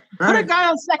 like put a guy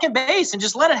on second base and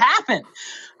just let it happen.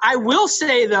 I will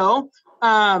say, though,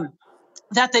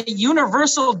 that the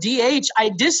universal DH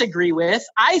I disagree with.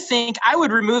 I think I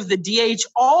would remove the DH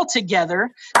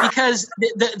altogether because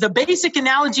the basic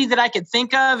analogy that I could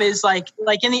think of is like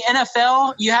in the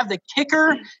NFL, you have the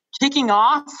kicker kicking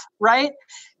off, right?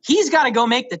 He's got to go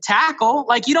make the tackle.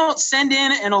 Like you don't send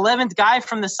in an 11th guy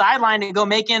from the sideline to go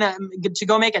make a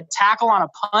tackle on a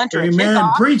punt or a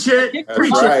kickoff. Preach it.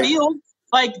 Preach it. Field.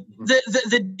 Like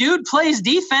the dude plays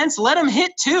defense. Let him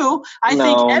hit too. I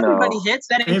think everybody hits.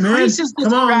 That increases the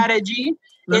strategy.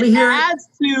 It adds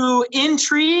to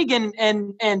intrigue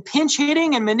and pinch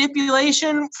hitting and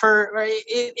manipulation.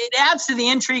 It adds to the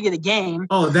intrigue of the game.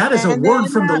 Oh, that is a word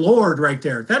from the Lord right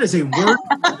there. That is a word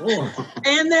from the Lord.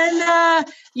 And then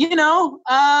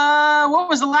what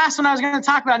was the last one I was going to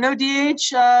talk about? No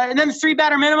DH. And then the 3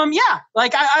 batter minimum. Yeah,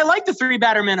 like I like the 3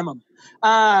 batter minimum.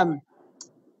 The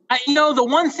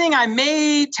one thing I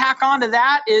may tack onto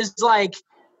that is like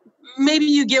maybe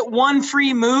you get one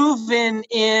free move in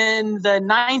the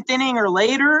 9th inning or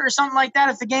later or something like that.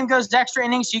 If the game goes to extra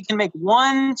innings, you can make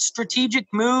one strategic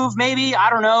move maybe. I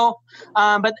don't know.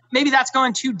 But maybe that's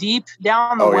going too deep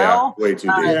down the well. Yeah, way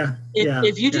too deep.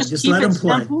 If you just keep it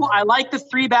simple, I like the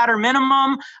 3-batter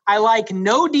minimum. I like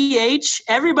no DH.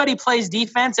 Everybody plays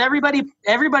defense. Everybody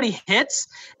hits.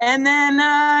 And then,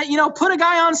 put a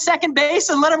guy on second base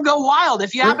and let him go wild.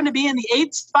 If you happen to be in the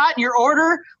 8th spot in your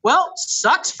order, well,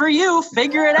 sucks for you.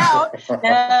 Figure it out.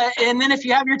 And then if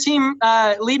you have your team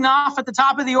leading off at the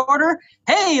top of the order,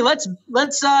 hey, let's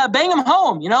bang them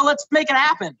home. Let's make it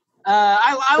happen.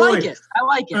 I like it. I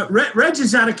like it. Reg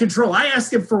is out of control. I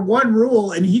asked him for one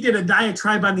rule, and he did a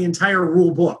diatribe on the entire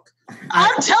rule book.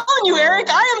 I'm telling you, Eric,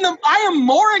 I am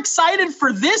more excited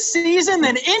for this season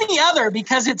than any other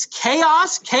because it's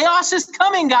chaos. Chaos is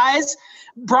coming, guys.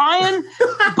 Brian,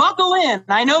 buckle in.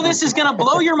 I know this is going to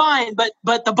blow your mind,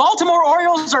 but the Baltimore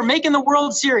Orioles are making the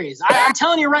World Series. I'm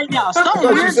telling you right now,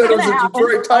 something weird's going to happen.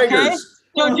 Detroit Tigers.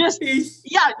 Okay?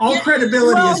 All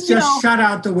credibility is just shut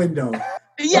out the window.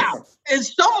 Yeah,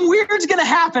 something weird's going to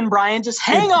happen, Brian. Just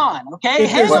hang on, okay?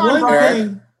 Hang on,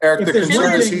 Brian. Eric, the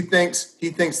concern is he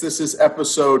thinks this is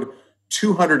episode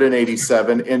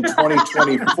 287 in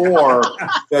 2024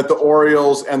 that the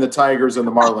Orioles and the Tigers and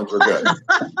the Marlins are good.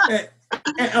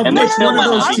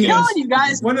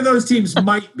 One of those teams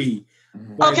might be.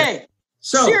 Okay.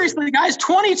 So seriously, guys,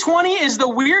 2020 is the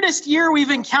weirdest year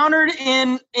we've encountered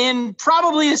in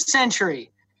probably a century.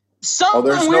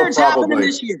 Something weird's happening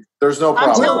this year. There's no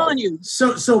problem. I'm telling you.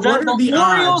 So what are the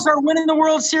Orioles are winning the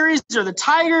World Series, or the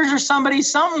Tigers, or somebody?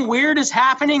 Something weird is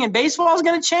happening, and baseball is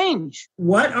going to change.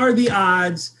 What are the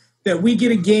odds that we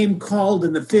get a game called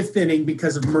in the 5th inning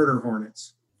because of murder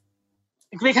hornets?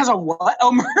 Because of what?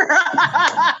 Oh, murder!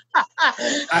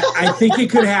 I think it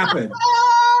could happen.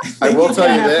 I will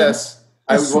tell you this.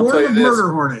 I will tell you this.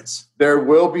 Murder hornets. There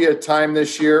will be a time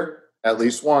this year, at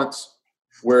least once,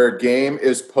 where a game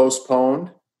is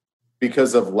postponed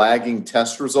because of lagging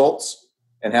test results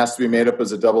and has to be made up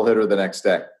as a doubleheader the next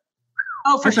day.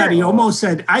 Oh, for sure. I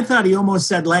thought he almost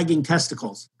said lagging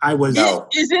testicles. No.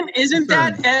 Isn't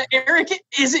that Eric?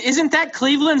 Isn't that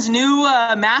Cleveland's new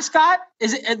mascot?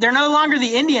 They're no longer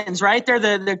the Indians, right? They're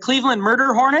the Cleveland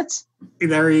Murder Hornets.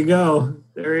 There you go.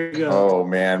 Oh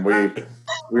man, we are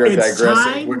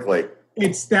digressing quickly.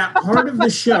 It's that part of the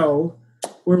show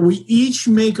where we each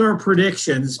make our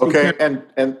predictions. Okay,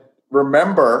 and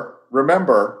remember,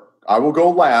 I will go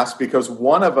last because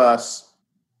one of us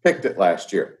picked it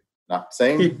last year. Not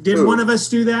saying did one of us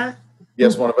do that?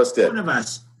 Yes, one of us did. One of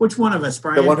us. Which one of us,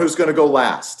 Brian? The one who's going to go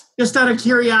last. Just out of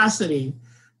curiosity.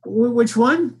 Which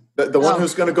one? The one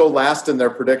who's going to go last in their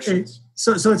predictions.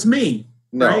 So it's me,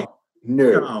 no. right?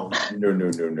 No.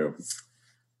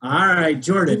 All right,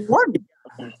 Jordan.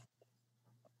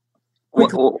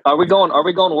 Are we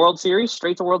going World Series?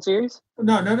 Straight to World Series?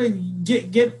 No.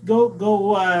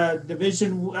 Go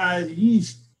division.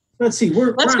 Let's see.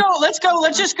 Let's go.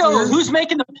 Let's just go. Who's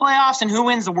making the playoffs and who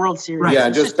wins the World Series? Right. Yeah,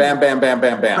 just bam, bam, bam,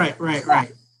 bam, bam.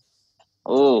 Right.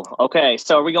 Oh, okay.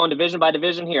 So are we going division by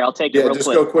division here? I'll take it real quick.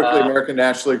 Yeah, just go quickly. American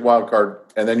National League wild card,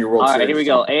 and then your World Series. All right, here we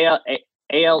go.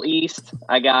 AL East.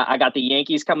 I got the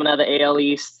Yankees coming out of the AL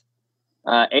East.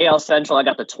 AL Central. I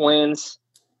got the Twins.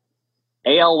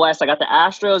 AL West. I got the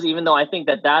Astros. Even though I think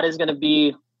that is going to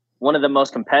be one of the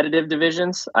most competitive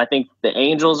divisions. I think the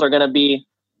Angels are going to be,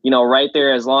 right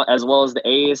there as well as the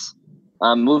A's.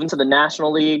 Moving to the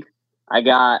National League, I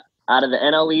got out of the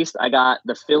NL East, I got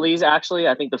the Phillies, actually.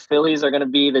 I think the Phillies are going to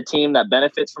be the team that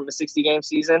benefits from the 60-game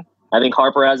season. I think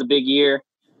Harper has a big year.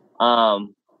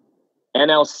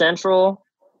 NL Central,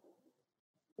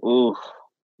 ooh.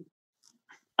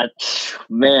 I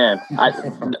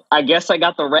guess I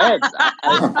got the Reds.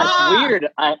 It's weird.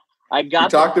 I got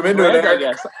talked them into Reds, it, I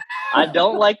guess. I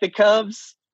don't like the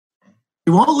Cubs.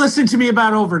 He won't listen to me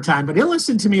about overtime, but he'll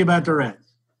listen to me about the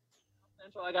Reds.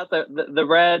 Central, I got the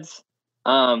Reds.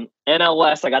 NL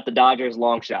West, I got the Dodgers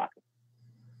long shot.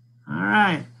 All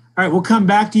right. We'll come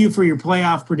back to you for your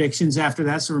playoff predictions after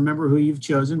that. So remember who you've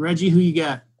chosen. Reggie, who you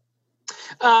got?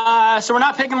 So we're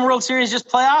not picking World Series, just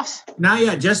playoffs? Not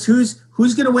yet. Just who's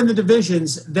going to win the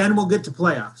divisions. Then we'll get to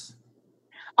playoffs.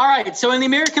 All right. So in the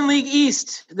American League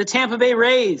East, the Tampa Bay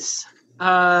Rays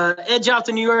edge out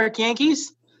the New York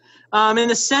Yankees. In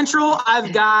the Central,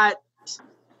 I've got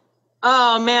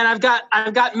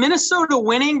Minnesota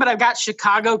winning, but I've got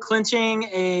Chicago clinching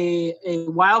a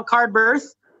wild card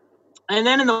berth. And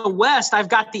then in the West, I've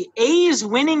got the A's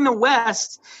winning the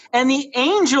West and the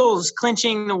Angels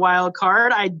clinching the wild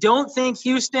card. I don't think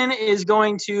Houston is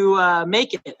going to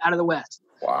make it out of the West.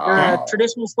 Wow. They're a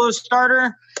traditional slow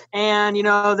starter, and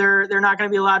they're not going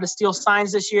to be allowed to steal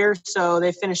signs this year, so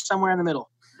they finished somewhere in the middle.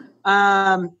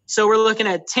 So we're looking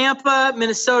at Tampa,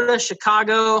 Minnesota,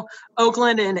 Chicago,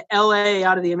 Oakland, and LA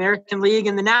out of the American League.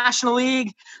 In the National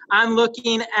League, I'm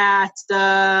looking at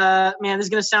this is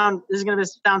gonna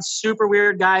sound super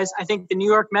weird, guys. I think the New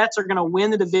York Mets are gonna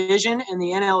win the division in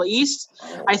the NL East.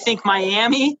 I think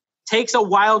Miami takes a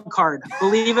wild card,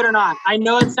 believe it or not. I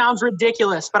know it sounds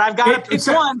ridiculous, but I've got to pick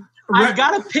one. I've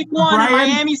got to pick one, and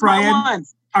Miami's my one.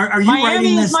 Are you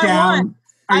writing this down?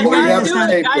 We have it in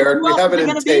tape, Derek. We have it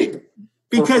in tape.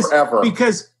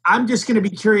 Because I'm just going to be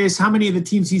curious how many of the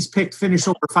teams he's picked finish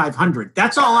over 500.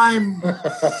 That's all I'm,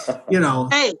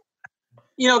 Hey,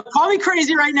 call me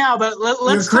crazy right now, but let's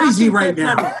You're crazy right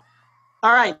now.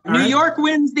 All right. New York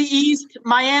wins the East.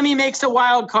 Miami makes a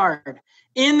wild card.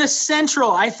 In the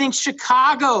Central, I think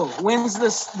Chicago wins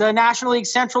the National League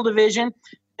Central Division.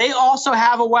 They also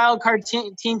have a wild card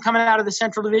team coming out of the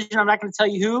Central Division. I'm not going to tell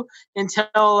you who until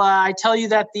I tell you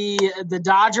that the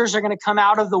Dodgers are going to come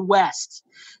out of the West.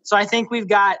 So I think we've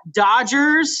got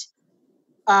Dodgers,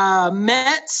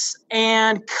 Mets,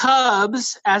 and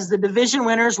Cubs as the division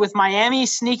winners, with Miami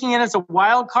sneaking in as a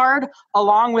wild card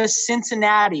along with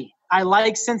Cincinnati. I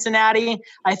like Cincinnati.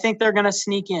 I think they're going to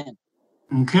sneak in.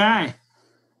 Okay.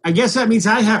 I guess that means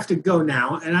I have to go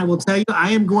now, and I will tell you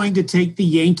I am going to take the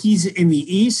Yankees in the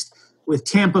East with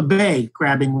Tampa Bay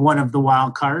grabbing one of the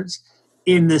wild cards.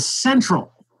 In the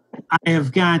Central, I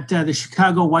have got the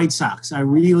Chicago White Sox. I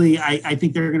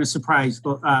think they're going to surprise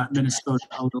Minnesota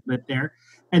a little bit there.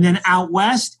 And then out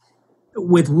West,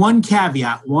 with one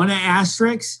caveat, one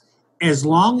asterisk, as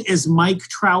long as Mike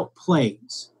Trout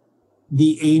plays,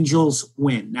 the Angels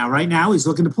win. Now, right now, he's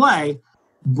looking to play,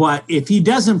 but if he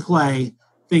doesn't play,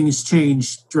 things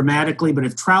change dramatically. But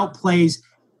if Trout plays,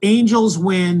 Angels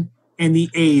win, and the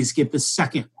A's get the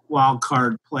second wild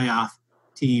card playoff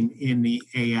team in the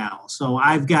AL. So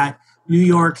I've got New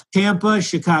York, Tampa,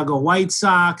 Chicago White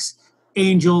Sox,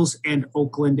 Angels, and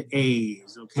Oakland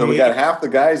A's. Okay. So we got half the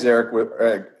guys, Eric, with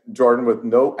Jordan, with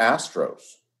no Astros.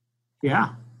 Yeah.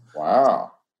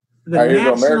 Wow. The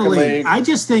National League. I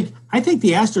think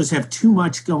the Astros have too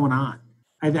much going on.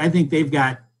 I think they've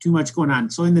got too much going on.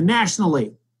 So in the National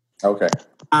League. Okay.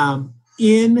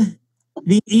 In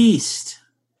the East,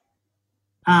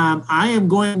 I am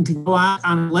going to go out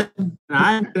on a limb, and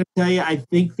I'm going to tell you, I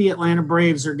think the Atlanta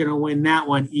Braves are going to win that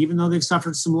one, even though they've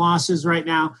suffered some losses right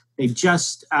now. They've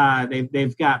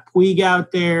got Puig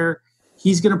out there.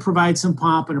 He's going to provide some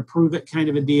pomp and a prove it kind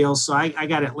of a deal. So I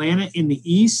got Atlanta in the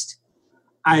East.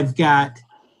 I've got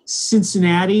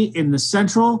Cincinnati in the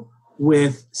Central,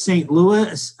 with St.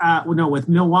 Louis, with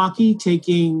Milwaukee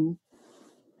taking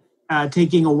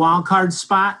a wild card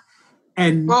spot.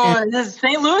 And is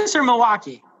St. Louis or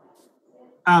Milwaukee?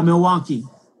 Milwaukee.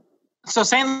 So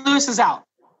St. Louis is out.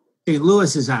 St.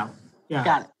 Louis is out. Yeah.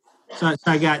 Got it. So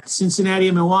I got Cincinnati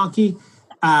and Milwaukee.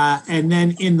 And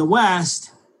then in the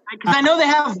West. Because I know they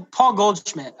have Paul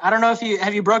Goldschmidt. I don't know if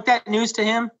you broke that news to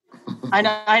him.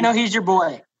 I know he's your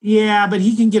boy. Yeah, but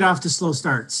he can get off to slow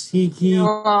starts.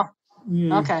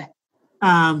 Yeah. Okay.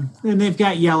 And they've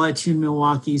got Yelich in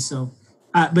Milwaukee. So,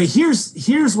 but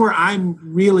here's where I'm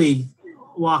really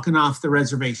walking off the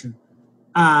reservation.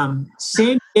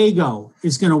 San Diego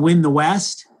is going to win the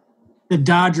West. The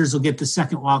Dodgers will get the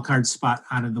second wild card spot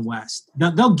out of the West.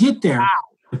 They'll get there,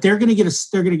 but they're going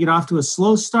to get off to a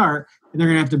slow start, and they're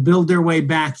going to have to build their way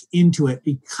back into it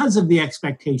because of the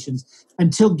expectations.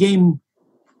 Until game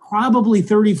probably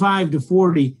 35 to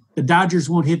 40, the Dodgers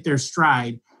won't hit their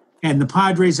stride. And the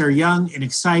Padres are young and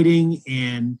exciting,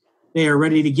 and they are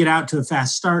ready to get out to a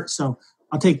fast start. So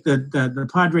I'll take the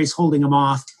Padres holding them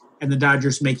off and the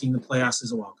Dodgers making the playoffs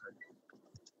as a wild card.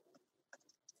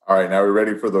 All right, now we're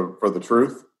ready for the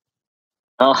truth?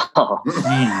 Oh,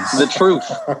 the truth.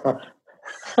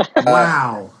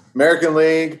 Wow. American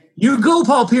League. You go,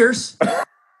 Paul Pierce.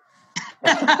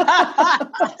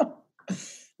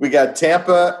 We got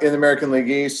Tampa in the American League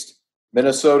East,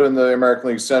 Minnesota in the American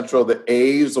League Central. The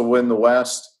A's will win the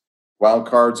West. Wild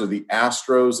cards are the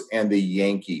Astros and the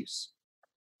Yankees.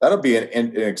 That'll be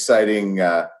an exciting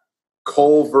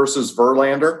Cole versus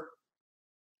Verlander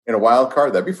in a wild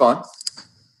card. That'd be fun.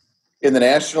 In the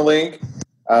National League,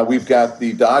 we've got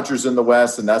the Dodgers in the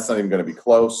West, and that's not even going to be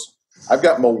close. I've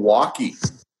got Milwaukee.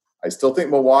 I still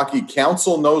think Milwaukee.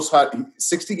 Council knows how.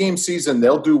 60-game season,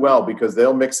 they'll do well because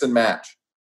they'll mix and match.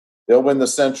 They'll win the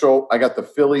Central. I got the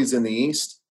Phillies in the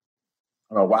East.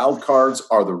 My wild cards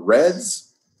are the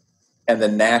Reds and the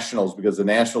Nationals because the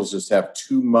Nationals just have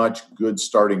too much good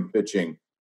starting pitching.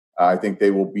 I think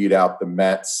they will beat out the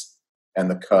Mets and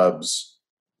the Cubs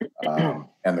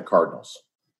and the Cardinals.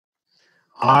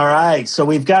 All right. So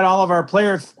we've got all of our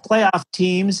playoff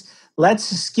teams. Let's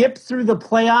skip through the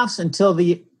playoffs until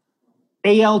the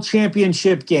AL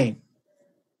championship game.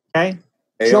 Okay?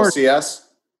 ALCS?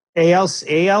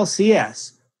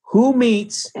 ALCS. Who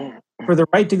meets for the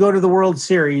right to go to the World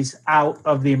Series out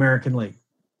of the American League?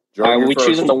 Jordan, Are we first.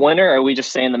 choosing the winner, or are we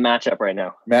just saying the matchup right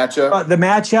now? Matchup? The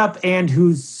matchup and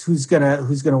who's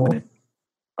gonna win it.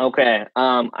 Okay.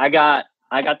 I got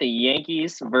the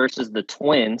Yankees versus the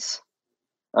Twins.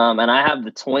 And I have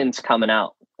the Twins coming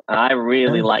out. I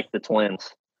really like the Twins.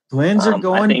 Twins are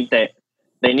going. I think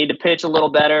they need to pitch a little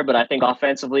better, but I think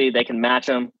offensively they can match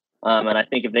them. And I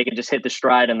think if they can just hit the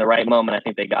stride in the right moment, I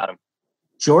think they got them.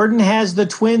 Jordan has the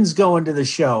Twins going to the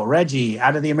show. Reggie,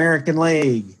 out of the American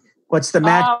League. What's the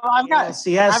match? I've got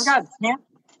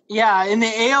in the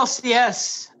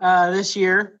ALCS this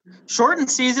year, shortened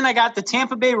season. I got the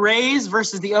Tampa Bay Rays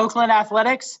versus the Oakland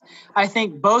Athletics. I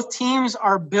think both teams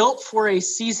are built for a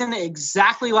season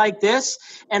exactly like this,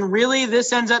 and really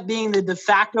this ends up being the de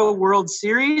facto World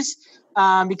Series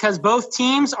because both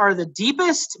teams are the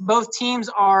deepest. Both teams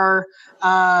are.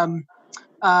 I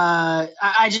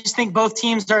just think both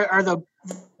teams are the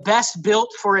best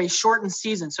built for a shortened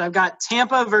season. So I've got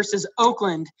Tampa versus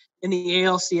Oakland in the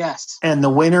ALCS. And the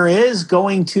winner is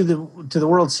going to the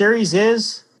World Series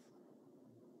is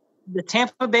the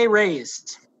Tampa Bay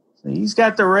Rays. So he's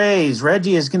got the Rays.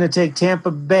 Reggie is going to take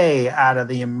Tampa Bay out of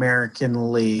the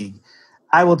American League.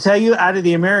 I will tell you, out of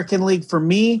the American League, for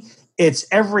me, it's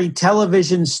every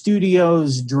television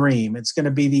studio's dream. It's going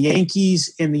to be the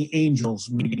Yankees and the Angels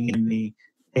meeting in the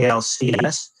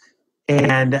ALCS.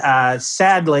 And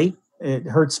sadly, it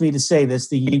hurts me to say this,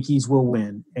 the Yankees will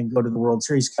win and go to the World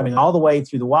Series, coming all the way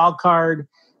through the wild card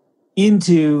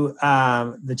into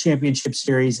the championship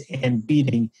series and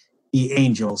beating the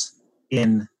Angels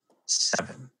in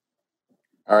 7.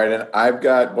 All right, and I've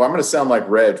got. Well, I'm going to sound like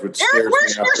Reg, which scares Eric,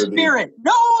 where's me. your spirit?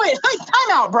 No, wait,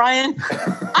 time out, Brian.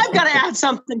 I've got to add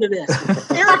something to this.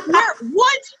 Eric,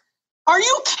 what? Are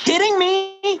you kidding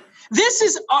me? This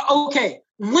is okay.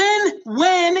 The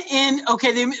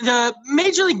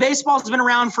Major League Baseball has been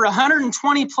around for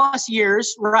 120 plus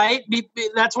years, right?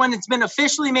 That's when it's been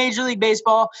officially Major League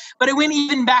Baseball, but it went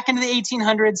even back into the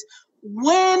 1800s.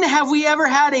 When have we ever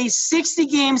had a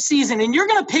 60-game season? And you're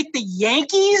going to pick the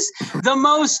Yankees, the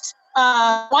most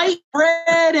white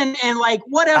bread and like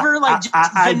whatever,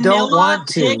 I don't want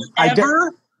to.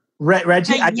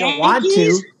 Reggie, I don't want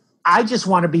to. I just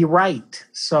want to be right.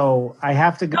 So I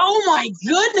have to go. Oh, my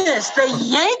goodness. The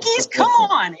Yankees? Come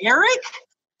on, Eric.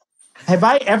 Have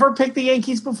I ever picked the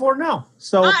Yankees before? No.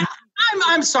 So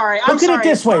I'm sorry. Look at it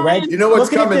this way, Reg. You know what's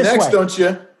coming next, don't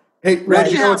you? Hey,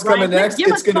 Reg, you know what's coming next?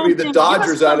 It's going to be the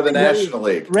Dodgers out of the National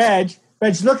League. Reg,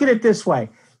 look at it this way.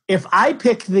 If I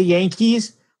pick the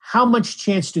Yankees, how much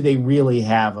chance do they really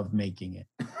have of making it?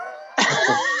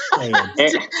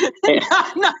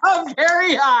 Not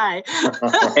very high.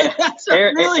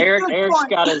 Eric's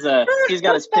got he's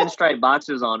got his pinstripe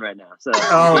boxers on right now. So.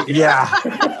 Oh yeah.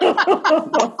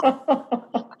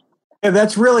 Yeah,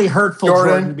 that's really hurtful,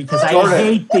 Jordan, because I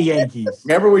hate the Yankees.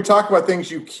 Remember, we talk about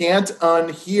things you can't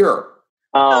unhear.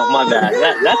 Oh, my bad.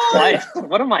 That's quiet.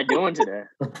 What am I doing today?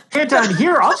 Can't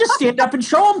unhear. I'll just stand up and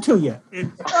show them to you.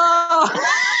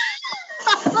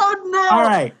 Oh no! All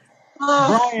right.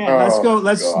 Brian, let's go.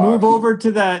 Let's move over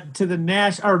to the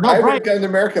national. Or no, I haven't Brian. done the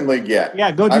American League yet.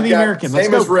 Yeah, go to the American.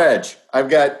 Same as Reg. I've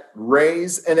got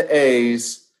Rays and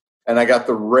A's, and I got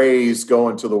the Rays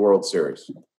going to the World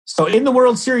Series. So in the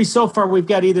World Series so far, we've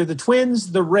got either the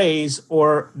Twins, the Rays,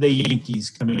 or the Yankees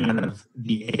coming out of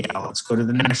the AL. Let's go to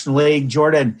the National League.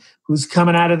 Jordan, who's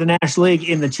coming out of the National League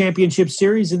in the championship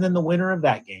series, and then the winner of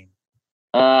that game?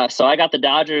 So I got the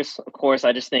Dodgers. Of course,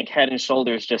 I just think head and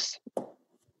shoulders just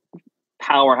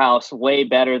powerhouse, way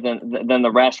better than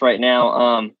the rest right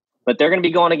now. But they're going to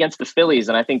be going against the Phillies,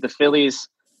 and I think the Phillies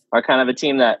are kind of a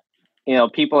team that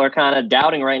people are kind of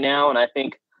doubting right now. And I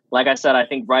think, like I said, I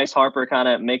think Bryce Harper kind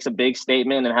of makes a big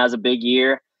statement and has a big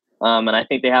year. And I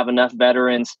think they have enough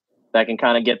veterans that can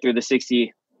kind of get through the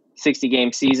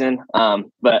 60-game season.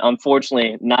 But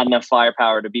unfortunately, not enough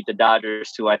firepower to beat the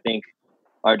Dodgers, who I think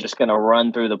are just going to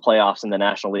run through the playoffs in the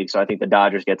National League. So I think the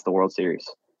Dodgers gets the World Series.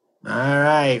 All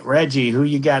right, Reggie, who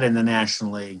you got in the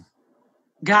National League?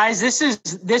 Guys, this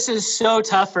is so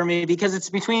tough for me because it's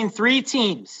between 3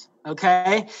 teams,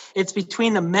 okay? It's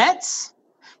between the Mets,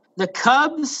 the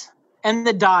Cubs, and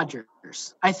the Dodgers.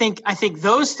 I think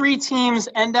those 3 teams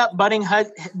end up butting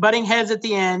heads at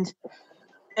the end.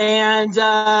 And,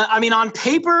 on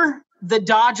paper, the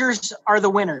Dodgers are the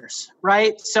winners,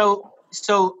 right? So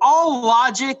all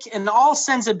logic and all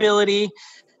sensibility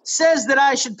says that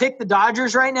I should pick the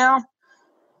Dodgers right now.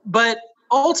 But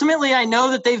ultimately, I know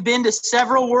that they've been to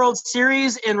several World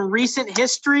Series in recent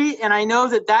history, and I know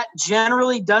that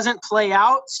generally doesn't play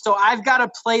out. So I've got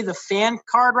to play the fan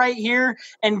card right here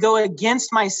and go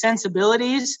against my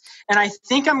sensibilities. And I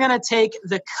think I'm going to take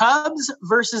the Cubs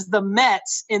versus the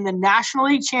Mets in the National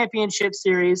League Championship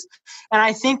Series, and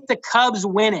I think the Cubs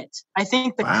win it. I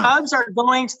think the Cubs are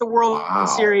going to the World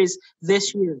Series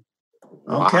this year.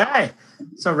 Okay,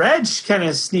 so Reg kind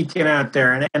of sneaking out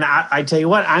there, and I tell you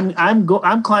what,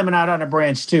 I'm climbing out on a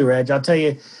branch too, Reg. I'll tell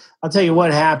you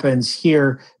what happens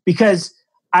here, because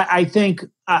I think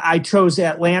I chose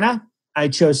Atlanta, I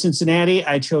chose Cincinnati,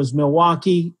 I chose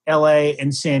Milwaukee, LA,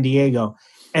 and San Diego.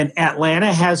 And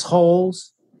Atlanta has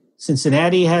holes,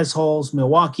 Cincinnati has holes,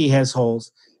 Milwaukee has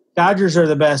holes. Dodgers are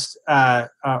the best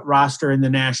roster in the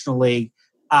National League.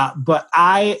 But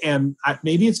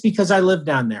maybe it's because I live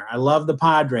down there. I love the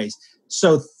Padres.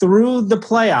 So through the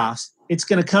playoffs, it's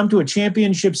going to come to a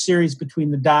championship series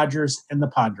between the Dodgers and the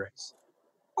Padres.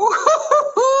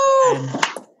 And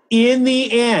in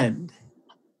the end,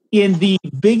 in the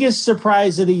biggest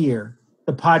surprise of the year,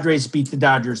 the Padres beat the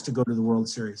Dodgers to go to the World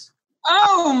Series.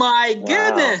 Oh, my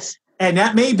goodness. And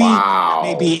that may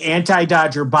be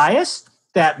anti-Dodger bias.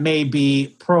 That may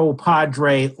be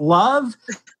pro-Padre love.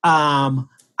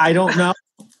 I don't know.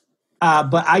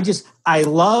 But I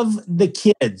love the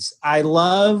kids. I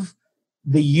love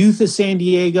the youth of San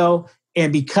Diego.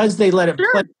 And because they let it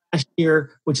play last year,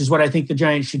 which is what I think the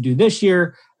Giants should do this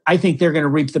year, I think they're going to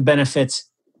reap the benefits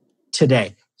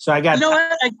today. So I got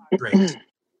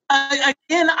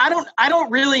again, I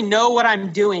don't really know what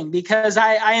I'm doing, because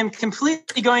I am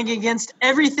completely going against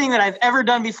everything that I've ever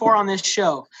done before on this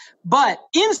show. But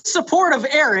in support of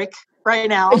Eric right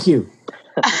now, thank you.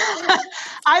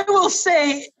 I will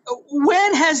say,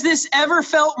 when has this ever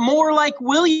felt more like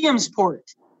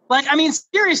Williamsport? Like, I mean,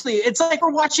 seriously, it's like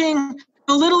we're watching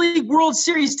the Little League World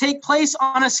Series take place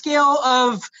on a scale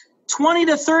of 20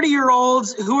 to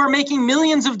 30-year-olds who are making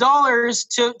millions of dollars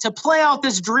to play out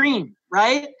this dream,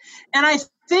 right? And I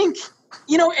think,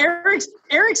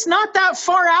 Eric's not that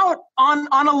far out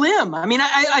on a limb. I mean,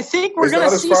 I think we're going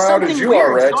to see something weird. He's not as far out as you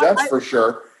are, Reg, that's for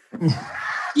sure.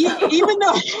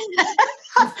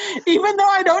 Even though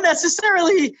I don't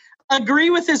necessarily agree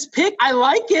with his pick, I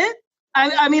like it.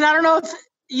 I mean, I don't know if,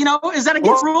 is that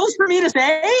against rules for me to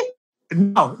say?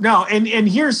 No. And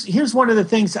here's one of the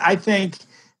things I think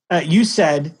you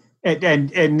said,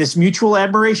 and this mutual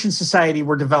admiration society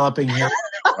we're developing here.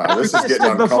 Wow, this is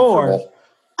getting uncomfortable.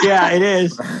 Yeah, it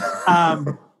is.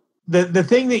 The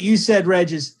thing that you said,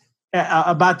 Reg, is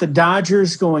about the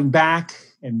Dodgers going back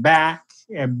and back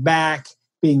and back,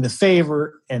 being the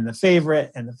favorite and the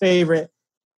favorite and the favorite.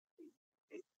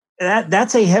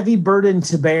 That's a heavy burden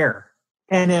to bear.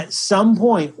 And at some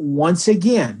point, once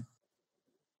again,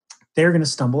 they're going to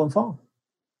stumble and fall.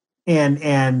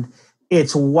 And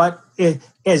it's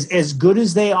as good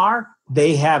as they are,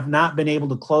 they have not been able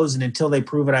to close. And until they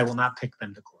prove it, I will not pick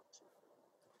them to close.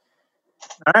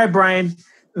 All right, Brian.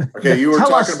 Okay, you were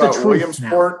talking about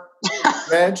Williamsport,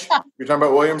 Reg? You're talking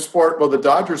about Williamsport? Well, the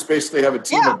Dodgers basically have a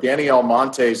team of Danny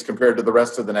Almontes compared to the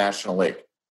rest of the National League.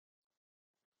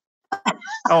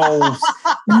 Oh,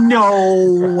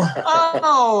 no.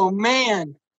 Oh,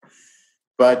 man.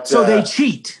 But so they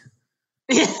cheat.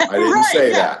 I didn't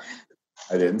say that.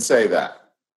 I didn't say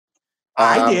that.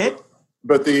 I did.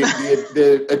 But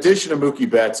the addition of Mookie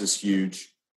Betts is huge.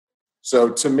 So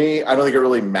to me, I don't think it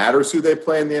really matters who they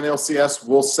play in the NLCS.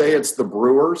 We'll say it's the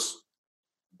Brewers,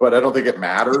 but I don't think it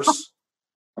matters.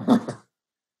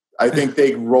 I think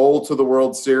they roll to the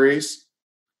World Series.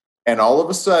 And all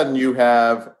of a sudden you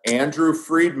have Andrew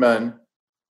Friedman,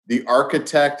 the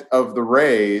architect of the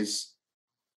Rays,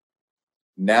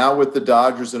 now with the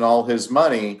Dodgers and all his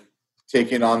money,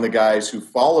 taking on the guys who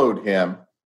followed him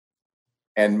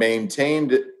and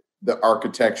maintained the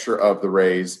architecture of the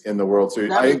Rays in the World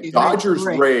Series. I think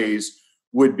Dodgers-Rays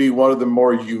would be one of the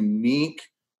more unique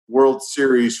World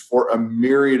Series for a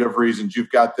myriad of reasons.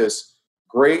 You've got this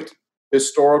great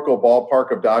historical ballpark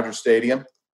of Dodger Stadium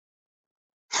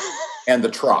and the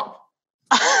Trop.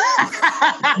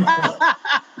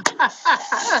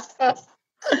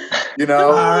 You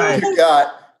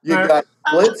got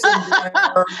Blitz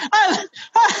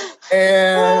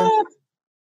and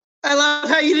I love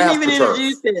how you didn't even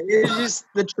introduce it. It was just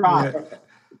the Trop.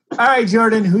 All right,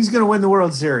 Jordan, who's going to win the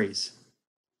World Series?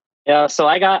 Yeah, so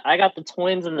I got the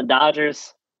Twins and the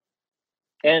Dodgers.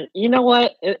 And you know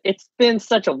what? It's been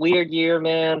such a weird year,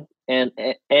 man. And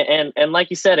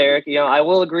like you said, Eric, I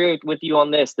will agree with you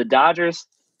on this. The Dodgers,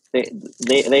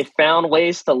 they found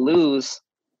ways to lose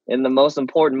in the most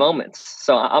important moments.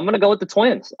 So I'm going to go with the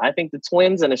Twins. I think the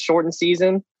Twins in a shortened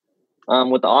season,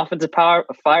 with the offensive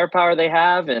firepower they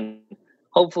have, and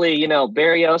hopefully,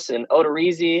 Barrios and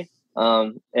Odorizzi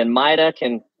and Maida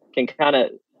can kind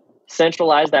of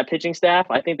centralize that pitching staff.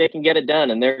 I think they can get it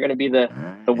done, and they're going to be the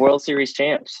World Series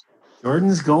champs.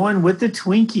 Jordan's going with the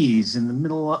Twinkies in the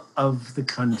middle of the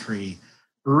country.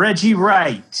 Reggie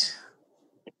Wright.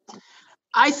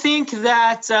 I think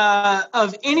that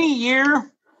of any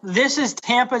year, this is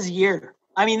Tampa's year.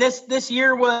 I mean, this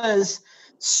year was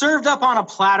served up on a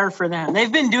platter for them.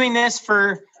 They've been doing this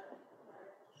for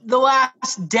the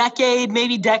last decade,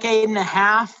 maybe decade and a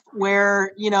half,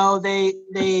 where,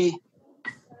 they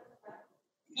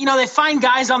find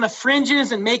guys on the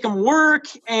fringes and make them work.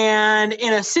 And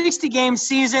in a 60-game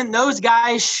season, those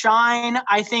guys shine.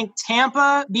 I think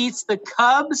Tampa beats the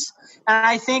Cubs, and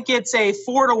I think it's a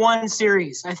 4-1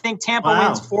 series. I think Tampa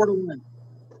wins 4-1.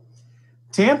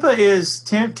 Tampa is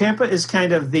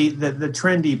kind of the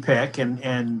trendy pick,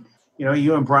 and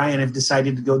you and Brian have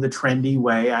decided to go the trendy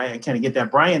way. I kind of get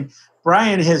that. Brian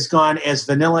has gone as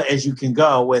vanilla as you can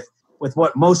go with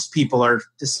what most people are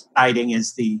deciding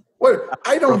is the. What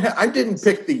I didn't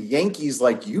pick the Yankees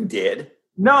like you did.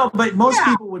 No, but most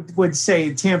people would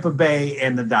say Tampa Bay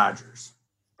and the Dodgers.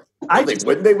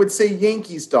 They would say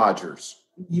Yankees, Dodgers.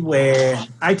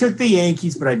 I took the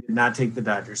Yankees, but I did not take the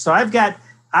Dodgers. So I've got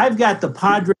the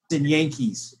Padres and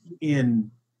Yankees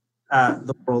in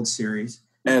the World Series.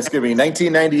 And it's going to be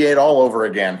 1998 all over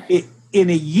again. In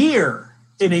a year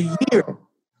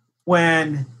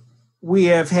when we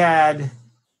have had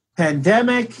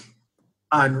pandemic,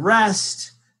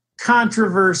 unrest,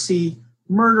 controversy,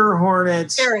 murder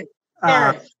hornets. Eric,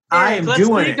 I am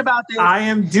doing it. I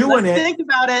am doing it. Think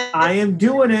about it. I am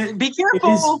doing it. Be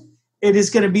careful. It is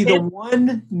going to be the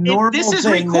one normal thing. This is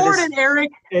recorded,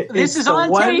 Eric. This is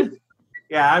on tape.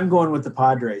 Yeah, I'm going with the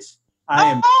Padres.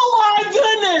 Oh my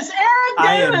goodness,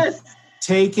 Eric Davis! I am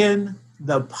taking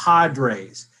the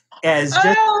Padres as.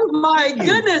 Oh my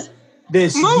goodness!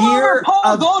 This Move year over,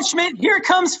 Paul Goldschmidt. Here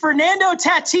comes Fernando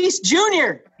Tatis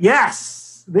Jr.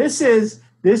 Yes, this is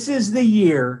the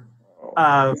year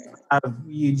of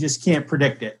you just can't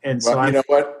predict it. And so you know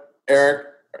what, Eric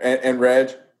and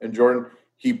Reg and Jordan,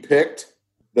 he picked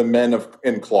the men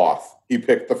in cloth. He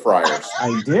picked the Friars.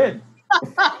 I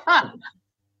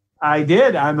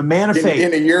did. I'm a man of faith.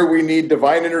 In a year we need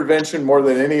divine intervention more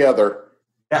than any other.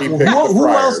 Who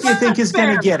else do you think is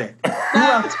going to get it?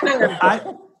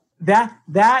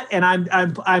 That and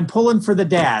I'm pulling for the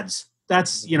dads.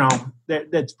 That's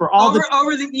that's for all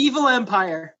over the evil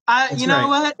empire. You know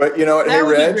what? But you know what? Hey,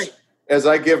 Reg, as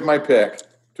I give my pick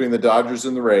between the Dodgers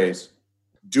and the Rays,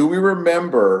 do we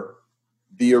remember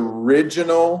the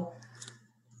original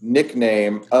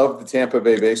nickname of the Tampa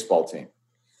Bay baseball team?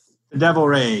 The Devil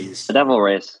Rays. The Devil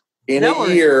Rays. In a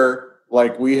year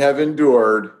like we have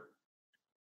endured,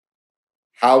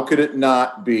 how could it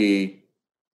not be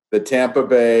the Tampa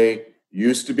Bay,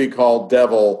 used to be called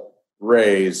Devil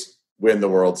Rays, win the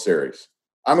World Series?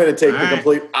 I'm going to take the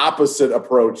complete opposite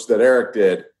approach that Eric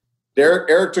did.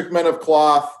 Eric took men of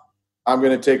cloth. I'm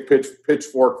going to take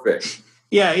pitchfork fish.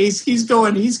 Yeah, he's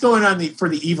going on for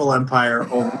the evil empire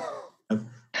over the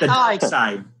dark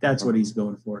side. That's what he's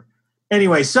going for.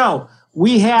 Anyway, so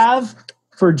we have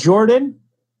for Jordan,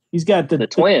 he's got the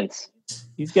Twins.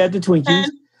 He's got the Twinkies.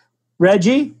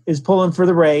 Reggie is pulling for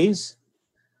the Rays.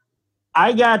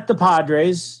 I got the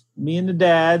Padres, me and the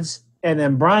dads, and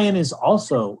then Brian is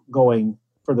also going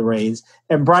for the Rays.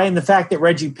 And Brian, the fact that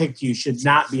Reggie picked you should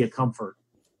not be a comfort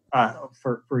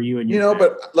for you and your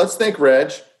but let's think,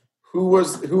 Reg. Who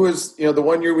was the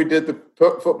one year we did the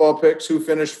football picks? Who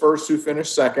finished first? Who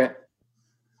finished second?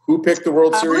 Who picked the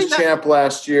World Series champ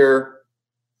last year?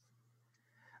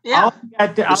 Yeah. All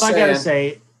I got to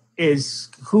say is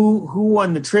who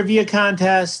won the trivia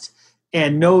contest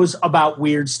and knows about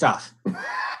weird stuff.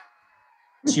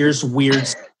 It's yours weird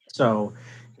stuff. So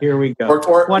here we go.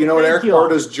 Or you know what, Eric? Or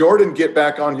does Jordan get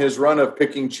back on his run of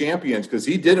picking champions? Because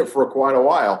he did it for quite a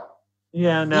while.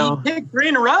 Yeah, no. He picked 3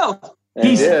 in a row.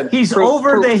 He's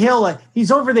over the hill.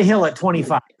 He's over the hill at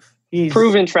 25. He's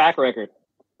proven track record.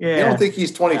 Yeah. I don't think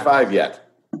he's 25 yet.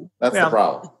 That's the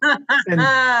problem.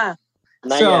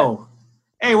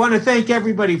 Hey, I want to thank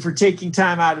everybody for taking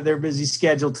time out of their busy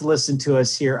schedule to listen to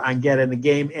us here on Get in the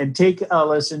Game and take a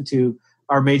listen to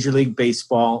our Major League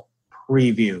Baseball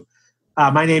preview.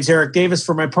 My name's Eric Davis.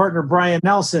 For my partner, Brian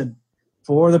Nelson,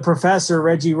 for the professor,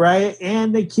 Reggie Wright,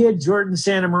 and the kid, Jordan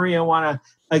Santa Maria, I want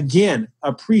to, again,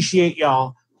 appreciate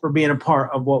y'all for being a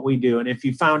part of what we do. And if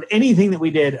you found anything that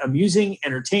we did amusing,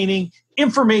 entertaining,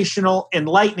 informational,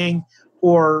 enlightening,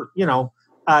 or,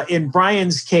 in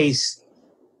Brian's case,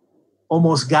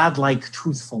 almost godlike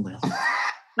truthfulness,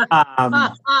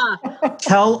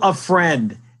 Tell a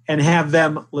friend and have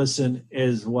them listen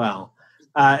as well.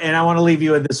 And I want to leave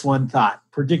you with this one thought,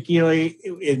 particularly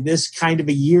in this kind of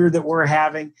a year that we're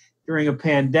having during a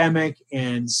pandemic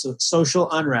and social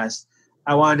unrest.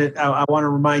 I want to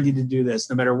remind you to do this,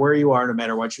 no matter where you are, no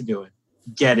matter what you're doing.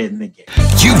 Get in the game.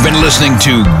 You've been listening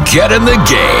to Get in the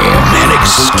Game, an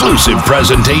exclusive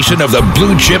presentation of the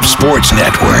Blue Chip Sports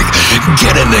Network.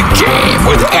 Get in the Game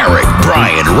with Eric,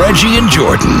 Brian, Reggie, and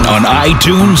Jordan on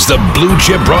iTunes, the Blue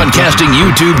Chip Broadcasting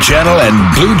YouTube channel, and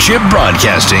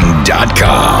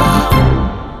BlueChipBroadcasting.com.